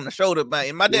dad on the shoulder,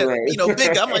 and my dad,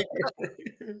 big. I'm like,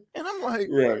 and I'm like,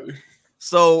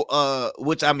 so,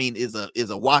 which I mean is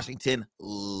a Washington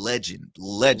legend,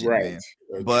 man.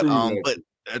 But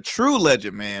a true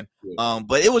legend, man.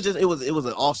 But it was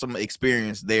an awesome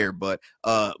experience there. But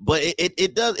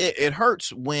it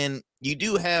hurts when you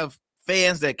do have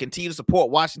fans that continue to support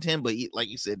Washington, but like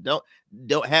you said,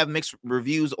 don't have mixed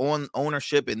reviews on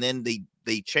ownership, and then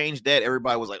they changed that.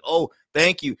 Everybody was like, "Oh,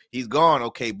 thank you, he's gone."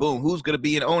 Okay, boom. Who's gonna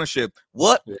be in ownership?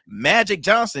 What? Magic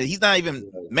Johnson. He's not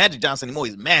even Magic Johnson anymore.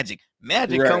 He's Magic.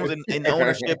 Magic comes in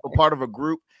ownership, a part of a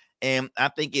group, and I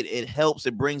think it helps.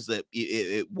 It brings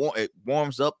it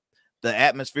warms up the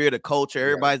atmosphere, the culture.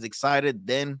 Everybody's excited.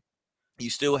 Then you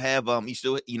still have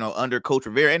under Coach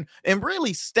Rivera, and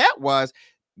really stat wise,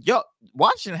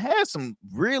 Washington has some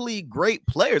really great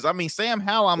players. I mean, Sam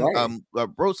Howell,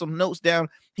 wrote some notes down.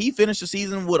 He finished the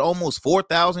season with almost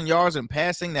 4,000 yards in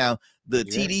passing. Now, the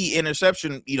TD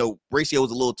interception, ratio was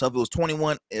a little tough. It was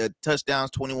 21 touchdowns,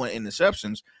 21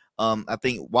 interceptions. I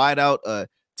think wideout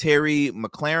Terry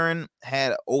McLaren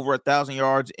had over 1,000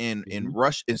 yards in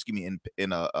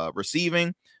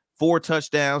receiving, 4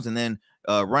 touchdowns, and then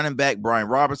running back Brian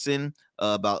Robertson,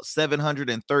 about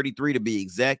 733 to be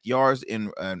exact yards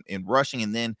in rushing,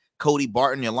 and then Cody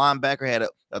Barton, your linebacker, had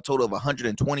a total of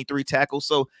 123 tackles.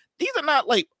 So these are not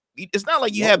like, it's not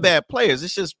like you have bad players.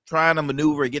 It's just trying to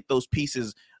maneuver and get those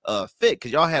pieces fit,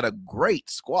 because y'all had a great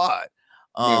squad.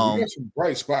 Man, we got some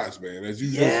bright spots, man. As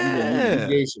you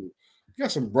just, you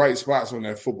got some bright spots on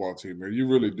that football team, man. You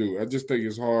really do. I just think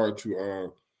it's hard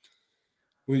to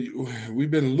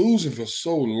we've been losing for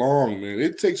so long, man.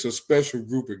 It takes a special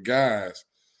group of guys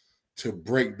to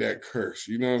break that curse.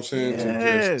 You know what I'm saying? To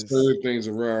just turn things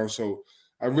around. So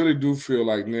I really do feel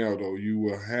like now, though, you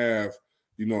will have,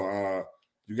 you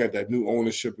got that new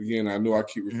ownership again. I know I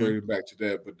keep referring back to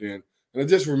that, but then, and I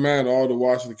just remind all the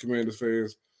Washington Commanders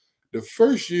fans, the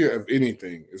first year of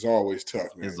anything is always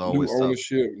tough, man. It's always new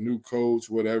ownership, new coach,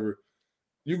 whatever.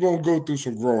 You're going to go through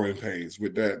some growing pains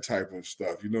with that type of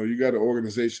stuff. You got an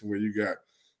organization where you got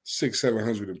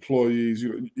 600-700 employees.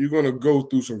 You're going to go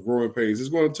through some growing pains. It's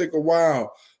going to take a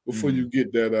while before you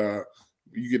get that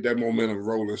momentum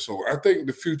rolling. So I think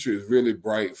the future is really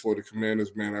bright for the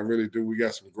Commanders, man. I really do. We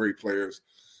got some great players.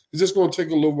 It's just going to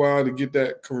take a little while to get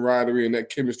that camaraderie and that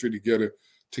chemistry together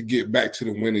to get back to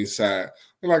the winning side.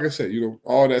 And like I said,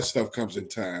 all that stuff comes in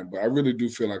time. But I really do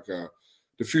feel like the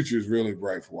future is really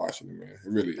bright for Washington, man.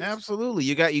 It really is. Absolutely.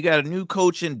 You got a new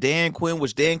coach in Dan Quinn,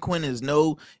 which Dan Quinn is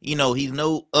he's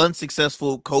no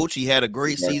unsuccessful coach. He had a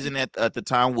great season at the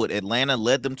time with Atlanta,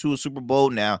 led them to a Super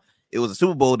Bowl. Now, it was a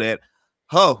Super Bowl that,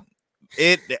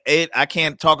 I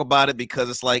can't talk about it because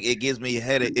it's like it gives me a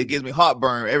headache. It gives me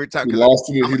heartburn every time. He lost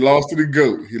to the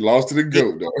GOAT. He lost to the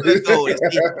GOAT, though.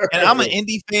 And I'm an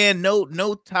Indy fan.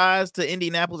 No ties to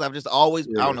Indianapolis. I've just always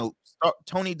I don't know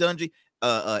Tony Dungy,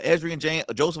 Ezri and Jane,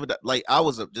 Joseph. Like I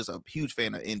was just a huge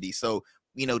fan of Indy. So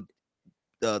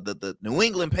the New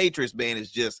England Patriots, man,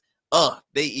 is just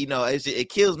it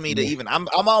kills me to even. I'm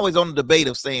always on the debate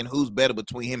of saying who's better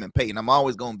between him and Peyton. I'm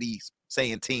always going to be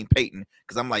saying Team Peyton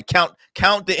because I'm like count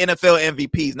the NFL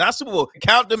MVPs, not Super Bowl.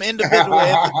 Count them individual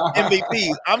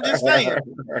MVPs. I'm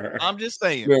just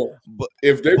saying. Yeah. But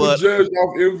if they were judged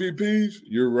off MVPs,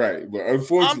 you're right. But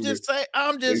unfortunately,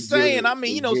 I'm just saying. I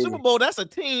mean, Super Bowl, that's a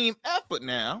team effort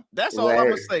now. That's all I'm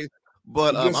gonna say.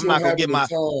 But I'm not gonna get my.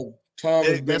 Tom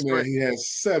has been there. He has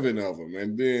 7 of them,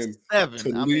 and then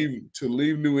to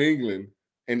leave New England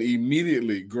and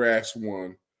immediately grasp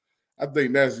one. I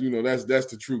think that's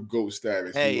the true GOAT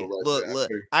status. Hey, look,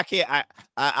 I can't.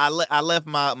 I left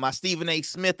my Stephen A.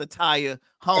 Smith attire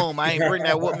home. I ain't bring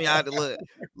that with me. I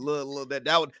look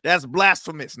that's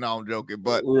blasphemous. No, I'm joking.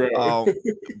 But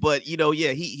but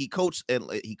he coached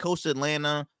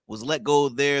Atlanta. Was let go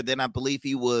there. Then I believe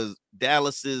he was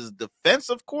Dallas's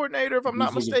defensive coordinator, if I'm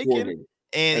not mistaken.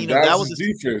 And that was his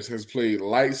defense has played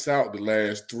lights out the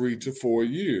last 3 to 4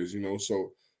 years.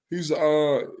 So he's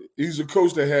a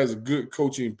coach that has a good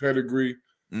coaching pedigree.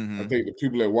 I think the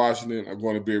people at Washington are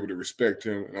going to be able to respect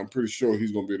him, and I'm pretty sure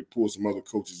he's going to be able to pull some other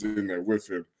coaches in there with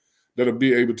him that'll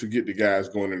be able to get the guys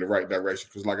going in the right direction.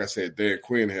 Because, like I said, Dan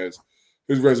Quinn his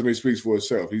resume speaks for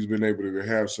itself. He's been able to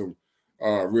have some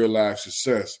real life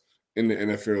success in the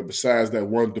NFL, besides that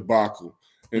one debacle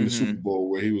in the Super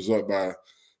Bowl where he was up by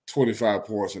 25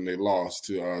 points and they lost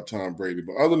to Tom Brady.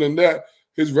 But other than that,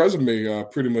 his resume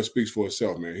pretty much speaks for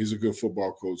itself, man. He's a good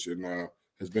football coach and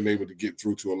has been able to get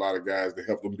through to a lot of guys to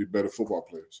help them be better football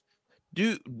players.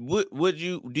 Do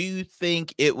you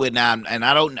think it would now? And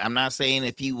I'm not saying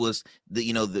if he was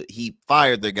he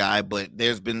fired the guy, but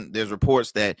there's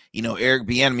reports that Eric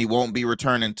Bieniemy won't be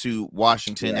returning to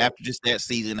Washington after just that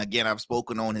season. Again, I've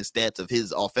spoken on his stats of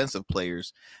his offensive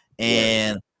players,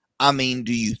 and I mean,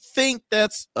 do you think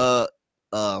that's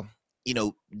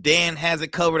Dan has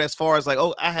it covered as far as like,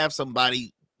 oh, I have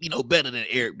somebody better than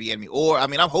Eric Bieniemy? Or I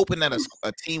mean, I'm hoping that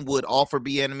a team would offer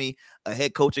Bieniemy a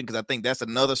head coaching, because I think that's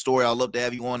another story. I'd love to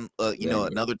have you on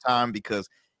another time, because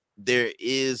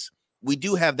we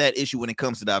do have that issue when it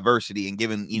comes to diversity and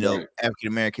giving African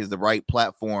Americans the right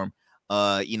platform,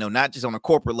 not just on a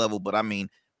corporate level, but I mean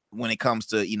when it comes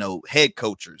to head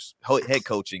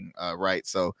coaching, right?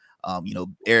 So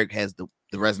Eric has the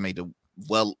resume to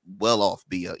well off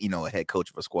be a head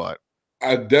coach of a squad.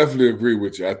 I definitely agree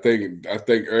with you. I think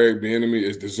Eric Bieniemy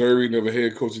is deserving of a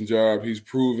head coaching job. He's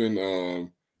proven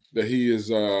that he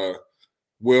is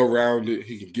well-rounded.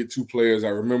 He can get 2 players. I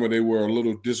remember they were a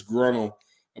little disgruntled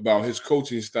about his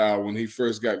coaching style when he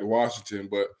first got to Washington,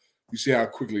 but you see how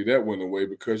quickly that went away,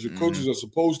 because your coaches are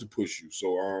supposed to push you.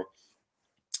 So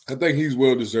I think he's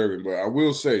well-deserving. But I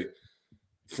will say,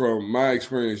 from my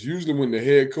experience, usually when the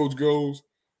head coach goes,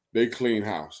 they clean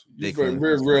house. Very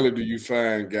rarely do you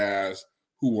find guys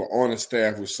who were on a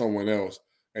staff with someone else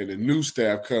and the new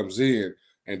staff comes in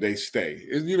and they stay.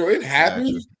 It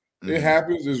happens. It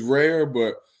happens. It's rare,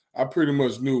 but I pretty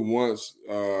much knew once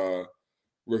Ron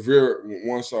Rivera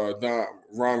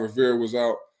was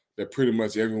out, that pretty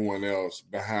much everyone else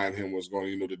behind him was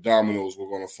going to, the dominoes were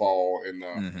going to fall. And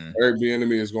Eric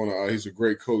Bieniemy is going to, he's a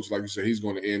great coach. Like you said, he's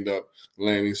going to end up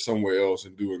landing somewhere else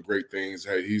and doing great things.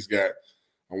 Hey, he's got,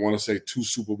 I want to say 2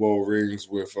 Super Bowl rings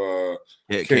with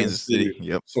Kansas City.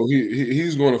 Yep. So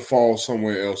he's going to fall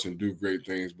somewhere else and do great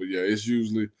things. But yeah, it's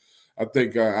usually, I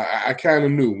think I kind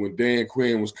of knew when Dan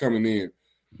Quinn was coming in,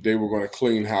 they were going to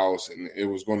clean house, and it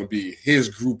was going to be his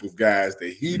group of guys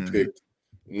that he picked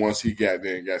once he got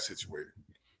there and got situated.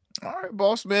 All right,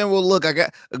 boss man. Well, look, I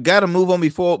got to move on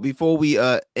before we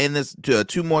end this.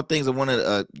 2 more things I want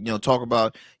to talk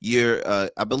about. Your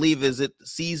I believe, is it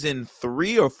season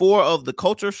 3 or 4 of the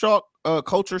Culture Shock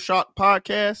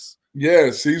podcast?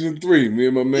 Yeah, season 3. Me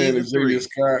and my man Xavier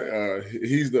Scott.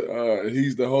 He's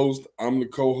the host. I'm the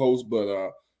co-host.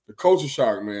 But the Culture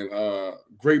Shock, man,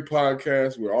 great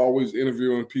podcast. We're always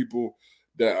interviewing people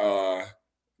that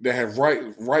have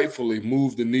rightfully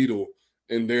moved the needle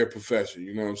in their profession.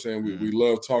 You know what I'm saying? We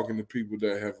love talking to people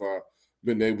that have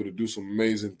been able to do some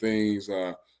amazing things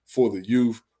for the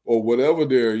youth, or whatever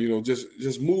they're,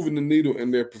 just moving the needle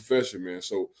in their profession, man.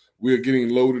 So we're getting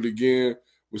loaded again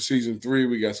with season 3.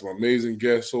 We got some amazing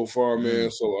guests so far,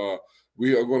 man. So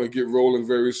we are going to get rolling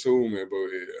very soon, man.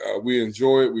 But we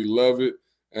enjoy it. We love it.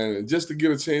 And just to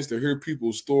get a chance to hear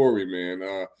people's story,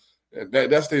 man.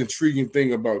 That's the intriguing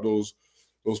thing about those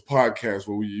podcasts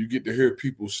where you get to hear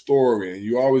people's story, and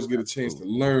you always get a chance to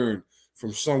learn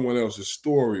from someone else's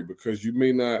story, because you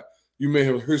may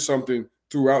have heard something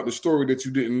throughout the story that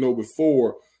you didn't know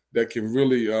before that can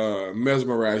really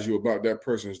mesmerize you about that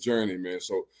person's journey, man.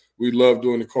 So we love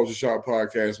doing the Culture Shock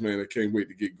podcast, man. I can't wait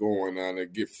to get going on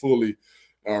and get fully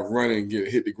running,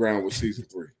 hit the ground with season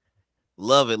 3.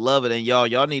 Love it. And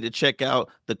y'all need to check out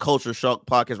the Culture Shock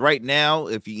podcast right now.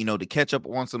 If you to catch up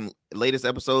on some latest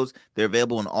episodes, they're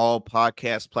available on all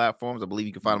podcast platforms. I believe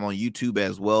you can find them on YouTube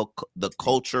as well. The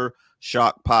Culture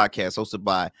Shock podcast, hosted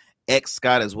by X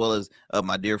Scott, as well as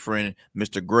my dear friend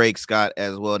Mr. Greg Scott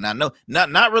as well. Now, no,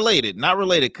 not related,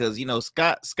 because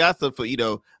Scott's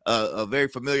a very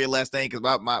familiar last name, because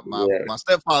my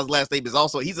stepfather's last name is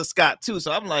also, he's a Scott too.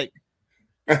 So I'm like,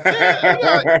 hey,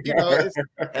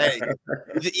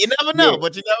 you never know,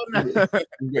 but you never know.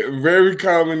 Very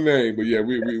common name, but yeah,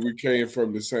 we came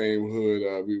from the same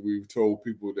hood. We've told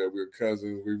people that we're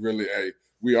cousins. We really,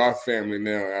 we are family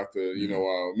now. After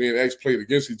me and X played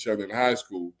against each other in high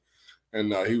school,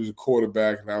 and he was a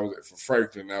quarterback, and I was for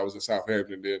Franklin. I was at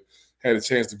Southampton. Then had a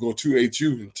chance to go to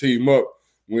HU and team up,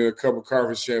 win a couple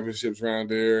conference championships around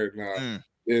there, and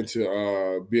then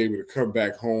to be able to come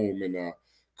back home and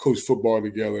coach football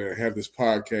together and have this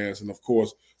podcast. And of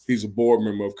course, he's a board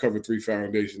member of Cover 3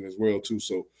 Foundation as well too.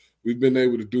 So we've been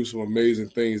able to do some amazing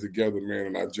things together, man,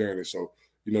 on our journey. So,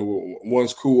 we're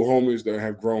once cool homies that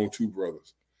have grown 2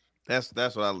 brothers. That's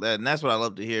what I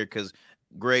love to hear, because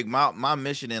Greg, my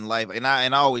mission in life, and I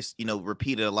always,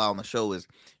 repeat it a lot on the show, is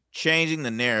changing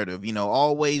the narrative,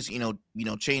 always,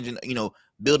 changing,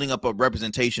 building up a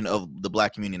representation of the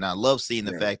Black community. And I love seeing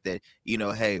the fact that,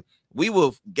 hey, we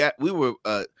were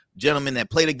gentlemen that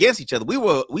played against each other.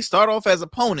 We started off as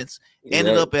opponents,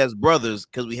 ended up as brothers,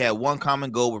 because we had one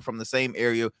common goal. We're from the same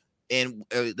area. And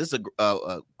this is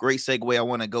a great segue. I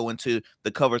want to go into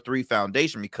the Cover 3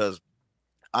 Foundation, because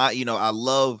I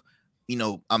love,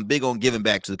 I'm big on giving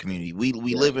back to the community. We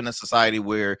live in a society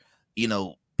where,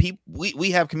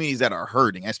 we have communities that are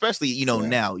hurting, especially,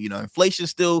 now, inflation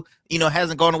still,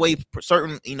 hasn't gone away.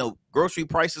 Certain, grocery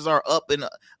prices are up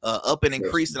and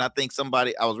increased. And I think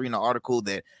I was reading an article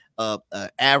that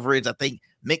average, I think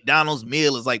McDonald's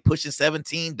meal is like pushing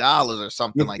 $17 or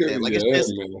something like that. Like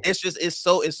it's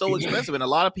so expensive, and a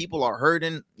lot of people are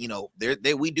hurting.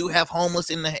 We do have homeless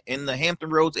in the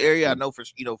Hampton Roads area. I know for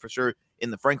sure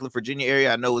in the Franklin, Virginia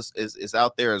area. I know it's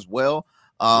out there as well.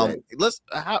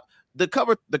 The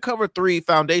Cover 3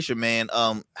 Foundation, man.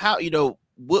 How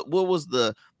what was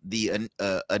the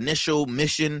initial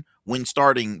mission when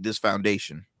starting this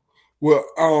foundation? Well,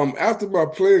 after my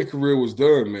playing career was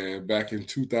done, man, back in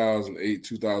 2008,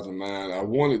 2009, I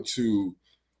wanted to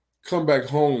come back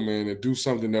home, man, and do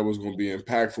something that was going to be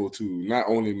impactful to not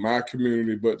only my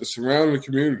community, but the surrounding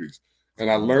communities. And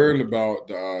I learned about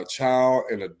the Child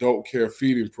and Adult Care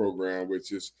Feeding Program,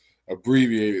 which is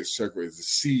abbreviated circle,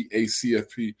 it's the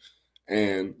CACFP,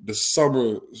 and the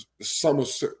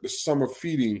Summer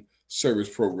Feeding Service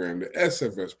Program, the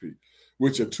SFSP,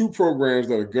 which are 2 programs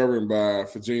that are governed by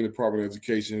Virginia Department of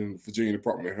Education, Virginia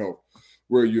Department of Health,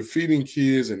 where you're feeding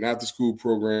kids in after-school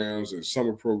programs and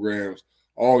summer programs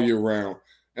all year round.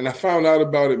 And I found out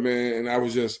about it, man, and I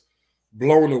was just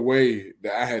blown away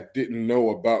that I didn't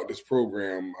know about this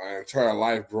program my entire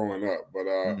life growing up. But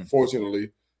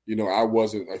fortunately, I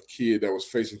wasn't a kid that was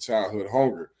facing childhood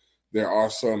hunger. There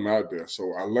are some out there.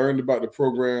 So I learned about the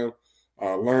program.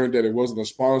 I learned that it wasn't a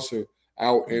sponsor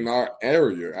out in our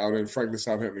area, out in Franklin,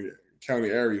 Southampton County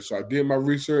area. So I did my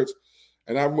research,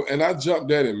 and I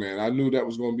jumped at it, man. I knew that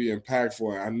was going to be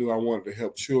impactful, and I knew I wanted to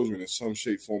help children in some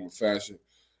shape, form, or fashion,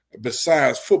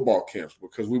 besides football camps,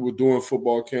 because we were doing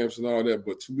football camps and all that.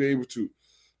 But to be able to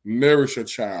nourish a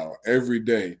child every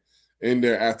day in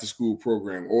their after-school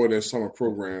program or their summer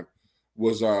program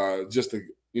was just a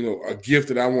gift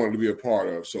that I wanted to be a part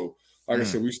of. So, like I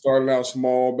said, we started out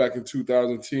small back in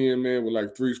 2010, man, with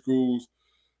like 3 schools.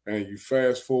 And you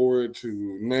fast forward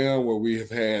to now where we have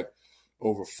had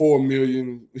over 4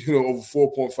 million, over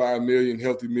 4.5 million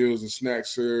healthy meals and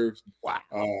snacks served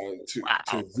to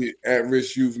the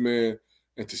at-risk youth, man.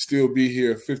 And to still be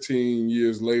here 15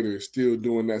 years later, still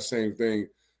doing that same thing,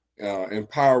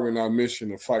 empowering our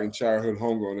mission of fighting childhood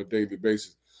hunger on a daily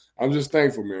basis. I'm just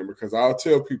thankful, man, because I'll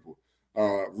tell people,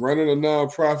 running a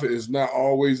nonprofit is not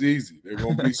always easy. There are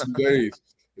going to be some days.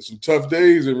 There's some tough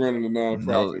days in running a nonprofit.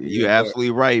 No, you're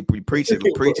absolutely right. Preach it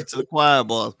to the choir,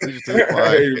 boss. Preach it to the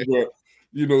choir. Hey, but,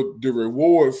 the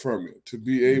reward from it, to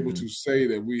be able to say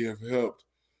that we have helped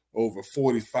over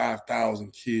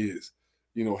 45,000 kids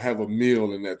have a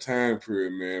meal in that time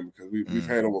period, man, because we've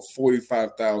had over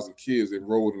 45,000 kids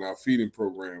enrolled in our feeding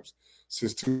programs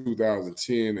since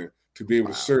 2010, and to be able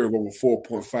to serve over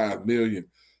 4.5 million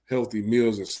healthy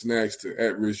meals and snacks to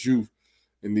at-risk youth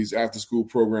in these after-school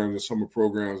programs and summer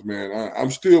programs, man,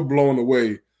 I'm still blown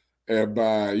away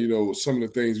by, some of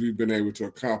the things we've been able to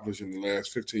accomplish in the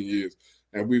last 15 years.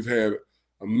 And we've had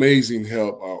amazing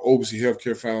help, OBC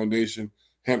Healthcare Foundation,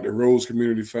 Hampton Roads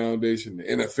Community Foundation, the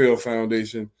NFL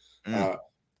Foundation,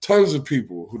 tons of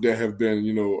people that have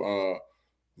been,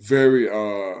 very,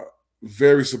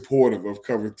 very supportive of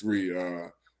Cover 3.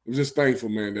 I'm just thankful,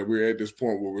 man, that we're at this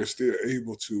point where we're still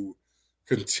able to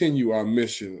continue our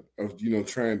mission of,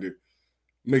 trying to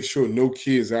make sure no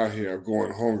kids out here are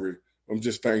going hungry. I'm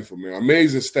just thankful, man.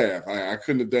 Amazing staff. I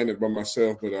couldn't have done it by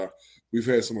myself, but we've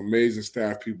had some amazing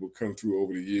staff people come through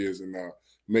over the years and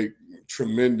make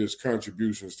tremendous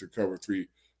contributions to Cover 3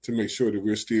 to make sure that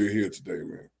we're still here today,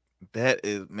 man. That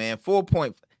is, man, 4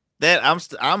 point. That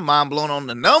I'm mind blown on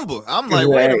the number. I'm like,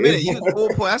 wait a minute, you 4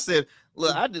 point. I said,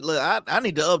 I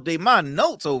need to update my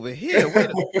notes over here.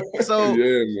 So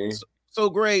yeah, man. So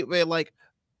great, man. Like,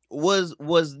 was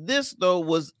this though?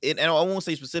 Was it? And I won't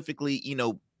say specifically,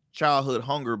 childhood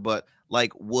hunger, but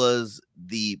like, was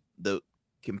the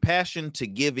compassion to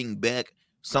giving back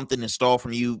something installed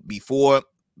from you before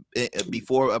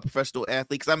a professional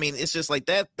athlete? Because I mean, it's just like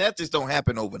that just don't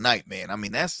happen overnight, man. I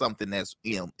mean, that's something that's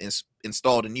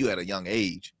installed in you at a young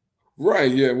age.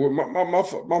 Right, yeah. Well,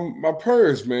 my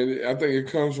parents, man, I think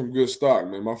it comes from good stock,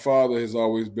 man. My father has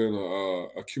always been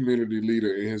a community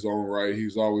leader in his own right.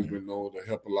 He's always been known to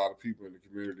help a lot of people in the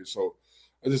community. So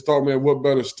I just thought, man, what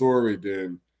better story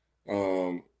than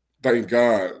thank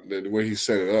God that the way he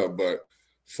set it up, but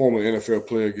former NFL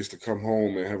player gets to come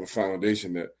home and have a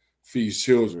foundation that feeds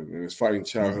children and is fighting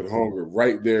childhood hunger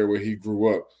right there where he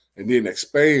grew up, and then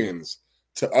expands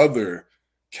to other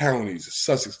counties,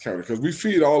 Sussex County, because we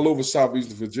feed all over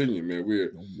southeastern Virginia, man.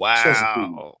 We're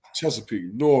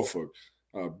Chesapeake, Norfolk,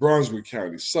 Brunswick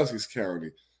County, Sussex County,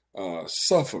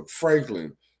 Suffolk,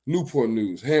 Franklin, Newport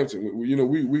News, Hampton.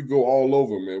 We go all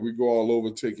over, man. We go all over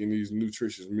taking these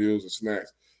nutritious meals and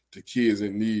snacks to kids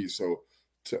in need. So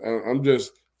I'm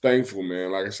just thankful,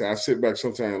 man. Like I said, I sit back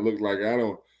sometimes and look like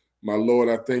my Lord,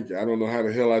 I thank you. I don't know how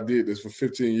the hell I did this for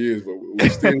 15 years, but we're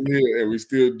still here and we're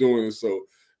still doing it. So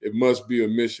it must be a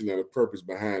mission and a purpose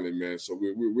behind it, man. So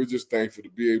we're just thankful to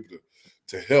be able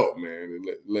to help, man, and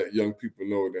let young people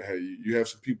know that, hey, you have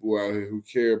some people out here who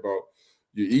care about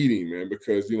your eating, man,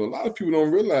 because, a lot of people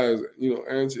don't realize,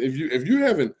 and if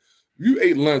you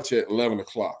ate lunch at 11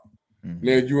 o'clock,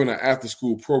 now you're in an after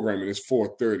school program and it's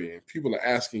 4:30 and people are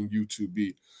asking you to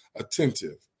be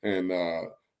attentive and,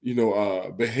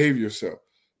 behave yourself.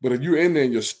 But if you're in there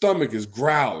and your stomach is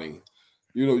growling,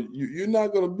 you're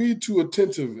not going to be too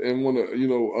attentive and want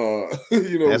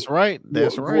to, That's right.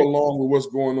 That's go right. along with what's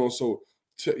going on. So,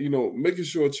 making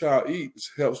sure a child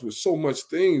eats helps with so much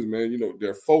things, man.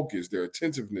 Their focus, their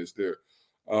attentiveness, their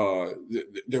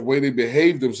way they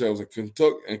behave themselves and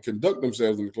conduct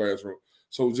themselves in the classroom.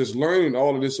 So just learning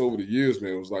all of this over the years,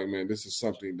 man, was like, man, this is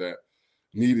something that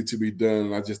needed to be done.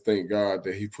 And I just thank God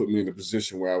that he put me in a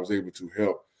position where I was able to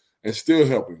help and still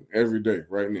helping every day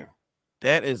right now.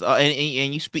 That is,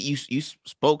 and you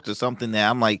spoke to something that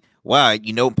I'm like, wow,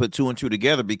 put two and two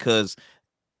together, because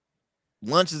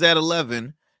lunch is at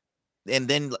 11, and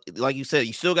then like you said,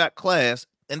 you still got class,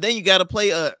 and then you got to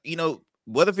play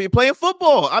whether if you're playing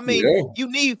football. I mean,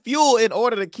 you need fuel in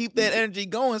order to keep that energy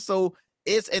going. So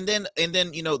it's and then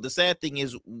the sad thing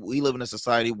is we live in a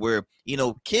society where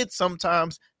kids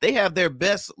sometimes they have their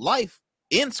best life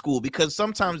in school because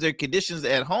sometimes their conditions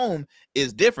at home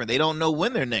is different. They don't know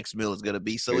when their next meal is going to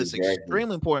be. So It's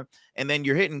extremely important. And then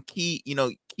you're hitting key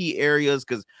areas,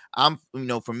 because I'm,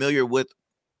 familiar with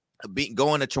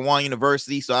going to Chowan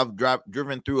University. So I've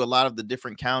driven through a lot of the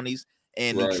different counties,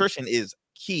 and nutrition is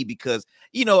key because,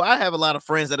 I have a lot of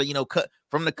friends that are, cut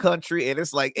from the country, and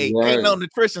it's like, hey, ain't no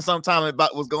nutrition sometimes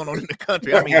about what's going on in the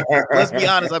country. I mean, let's be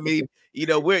honest. I mean,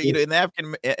 we're, in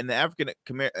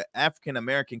the African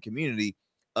American community,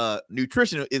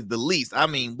 nutrition is the least. I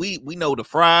mean, we know the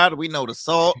fried, we know the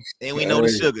salt, and we know the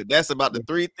sugar. That's about the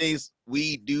three things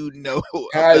we do know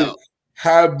about.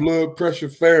 High blood pressure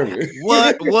family.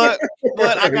 What?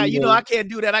 I got, I can't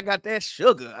do that. I got that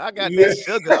sugar. That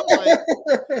sugar. I'm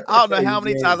like, I don't know how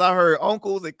many times I heard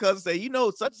uncles and cousins say,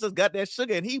 such and such got that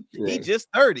sugar, and he just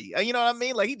 30. You know what I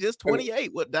mean? Like, he just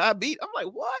 28 with diabetes. I'm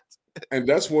like, what? And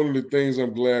that's one of the things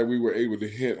I'm glad we were able to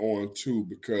hit on too,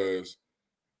 because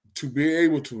to be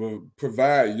able to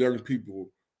provide young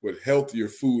people with healthier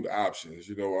food options.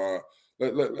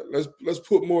 Let's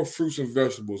put more fruits and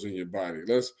vegetables in your body.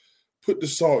 Let's put the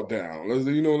salt down.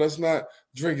 Let's not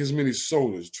drink as many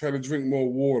sodas. Try to drink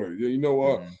more water.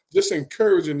 Just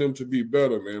encouraging them to be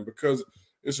better, man, because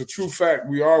it's a true fact.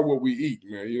 We are what we eat,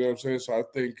 man. You know what I'm saying? So I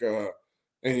think,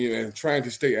 and trying to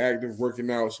stay active,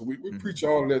 working out. So we preach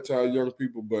all of that to our young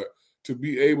people, but to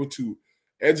be able to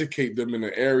educate them in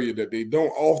an area that they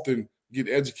don't often get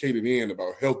educated in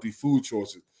about healthy food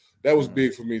choices. That was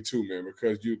big for me too, man,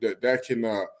 because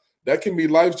that can be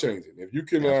life-changing. If you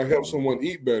can help someone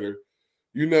eat better,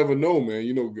 you never know,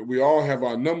 man. We all have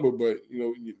our number, but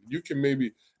you can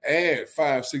maybe add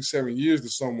 5, 6, 7 years to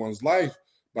someone's life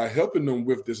by helping them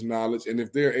with this knowledge. And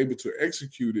if they're able to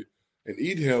execute it and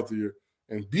eat healthier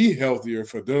and be healthier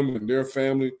for them and their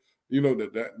family,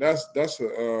 that's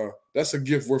a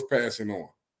gift worth passing on.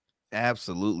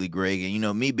 Absolutely, Greg.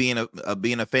 And me being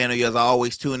a fan of yours, I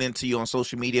always tune into you on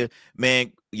social media,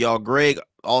 man. Y'all, Greg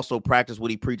also practice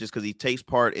what he preaches because he takes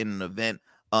part in an event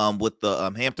with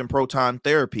the Hampton Proton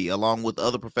Therapy along with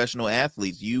other professional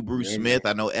athletes. You, Bruce Smith,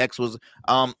 I know X was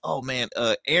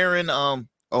Aaron,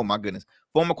 oh my goodness,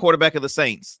 former quarterback of the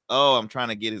Saints. Oh, I'm trying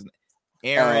to get his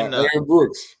Aaron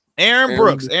Brooks. Aaron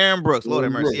Brooks, Lord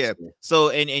have mercy. Yeah. So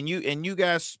and you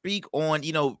guys speak on,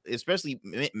 especially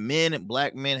men and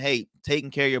black men, hey,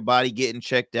 taking care of your body, getting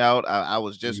checked out. I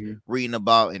was just reading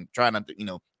about and trying not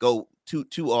to, go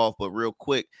too off, but real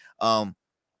quick.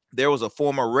 There was a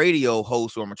former radio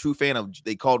host who I'm a true fan of.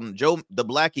 They called him Joe, the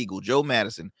Black Eagle, Joe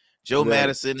Madison. Joe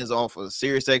Madison is off of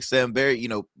Sirius XM, very,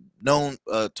 known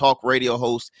talk radio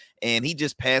host, and he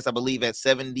just passed, I believe, at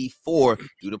 74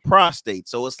 due to prostate.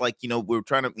 So it's like, we're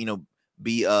trying to,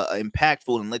 be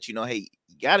impactful and let you know, hey,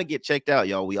 you got to get checked out,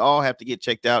 y'all. We all have to get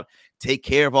checked out. Take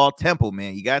care of our temple,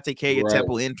 man. You got to take care of your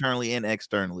temple internally and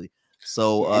externally.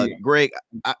 So, Greg,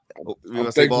 I'm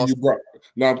thankful you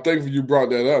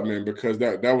brought that up, man, because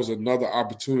that was another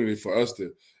opportunity for us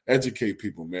to educate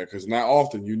people, man, because not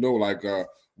often,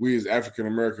 we as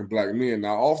African-American black men,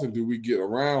 not often do we get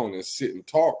around and sit and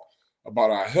talk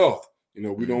about our health.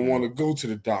 We don't want to go to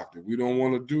the doctor. We don't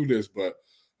want to do this. But,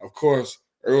 of course,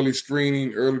 early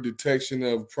screening, early detection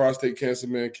of prostate cancer,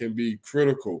 man, can be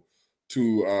critical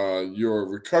to your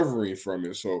recovery from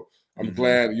it. So I'm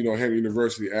glad, Hampton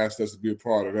University asked us to be a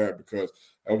part of that because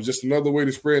it was just another way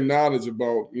to spread knowledge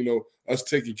about, us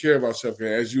taking care of ourselves. And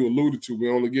as you alluded to, we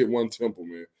only get one temple,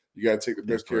 man. You got to take the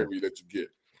best care of you that you get.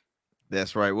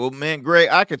 That's right. Well, man, Greg,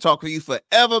 I could talk to you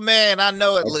forever, man. I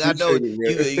know it. Look, I know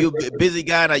you're a busy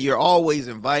guy. Now you're always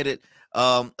invited.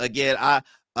 Again,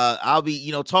 I'll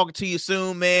be, talking to you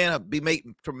soon, man. I'll be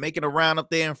making a round up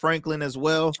there in Franklin as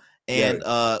well. And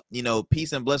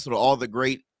peace and blessings to all the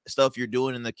great stuff you're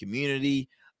doing in the community.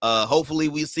 Hopefully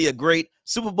we see a great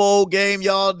Super Bowl game,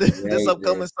 y'all, this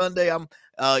upcoming Sunday.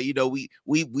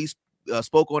 We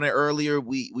spoke on it earlier.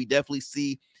 We definitely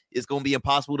see it's going to be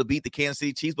impossible to beat the Kansas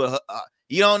City Chiefs, but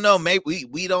you don't know. Maybe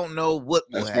we don't know what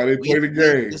will happen. That's why they play the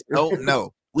game. We just don't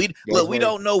know. We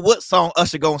don't know what song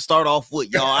Usher gonna start off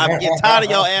with, y'all. I'm getting tired of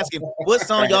y'all asking what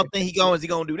song y'all think is he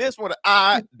gonna do this one?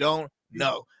 I don't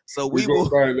know. So we will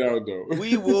find out, though.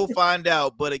 We will find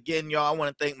out. But again, y'all, I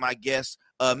want to thank my guest,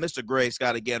 Mr. Greg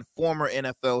Scott, again, former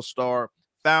NFL star,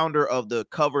 founder of the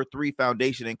Cover 3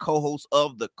 Foundation, and co-host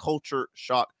of the Culture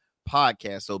Shock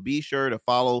podcast. So be sure to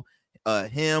follow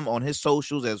him on his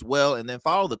socials as well, and then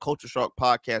follow the Culture Shock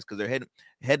podcast because they're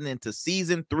heading into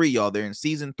season 3, y'all. They're in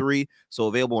season 3, so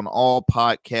available on all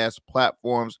podcast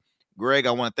platforms. Greg,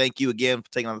 I want to thank you again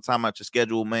for taking all the time out your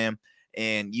schedule, man,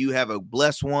 and you have a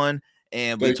blessed one,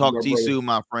 and we'll talk to you soon,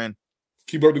 my friend.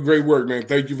 Keep up the great work, man.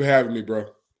 Thank you for having me, bro.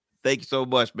 Thank you so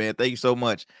much, man. Thank you so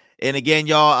much. And again,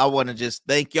 y'all, I want to just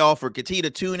thank y'all for continuing to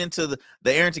tune into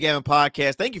the Arrington Gavin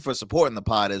podcast. Thank you for supporting the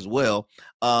pod as well.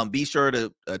 Be sure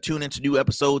to tune into new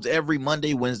episodes every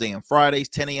Monday, Wednesday, and Fridays,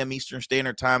 10 a.m. Eastern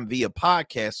Standard Time via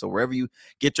podcast. So wherever you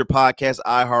get your podcast,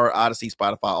 iHeart, Odyssey,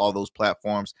 Spotify, all those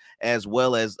platforms, as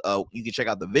well as you can check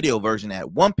out the video version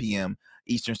at 1 p.m.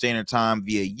 Eastern Standard Time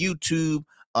via YouTube.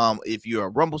 If you're a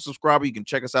Rumble subscriber, you can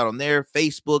check us out on there,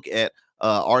 Facebook at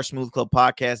our Smooth Club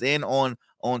Podcast, and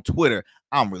on Twitter.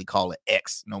 I don't really call it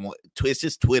X no more. It's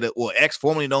just Twitter, or X,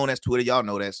 formerly known as Twitter. Y'all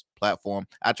know that's platform.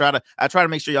 I try to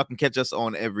make sure y'all can catch us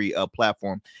on every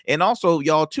platform. And also,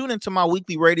 y'all tune into my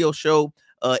weekly radio show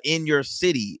in your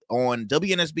city on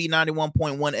WNSB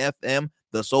 91.1 FM,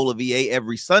 the Soul of VA,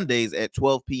 every Sundays at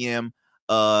 12 p.m.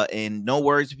 And no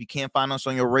worries if you can't find us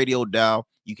on your radio dial.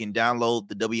 You can download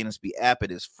the WNSB app.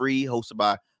 It is free, hosted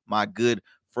by my good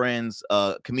friends,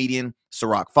 comedian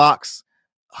Ciroc Fox,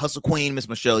 Hustle Queen, Miss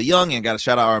Michelle Young, and got to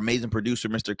shout out our amazing producer,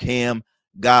 Mr. Cam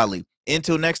Godley.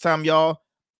 Until next time, y'all,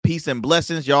 Peace and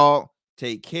blessings, y'all.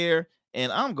 Take care.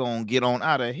 And I'm gonna get on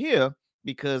out of here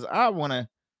because I want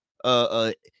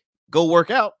to go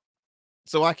work out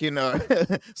so I can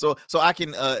so I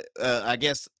can I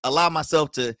guess allow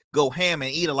myself to go ham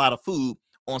and eat a lot of food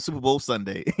on Super Bowl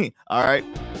Sunday. All right,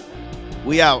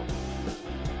 we out.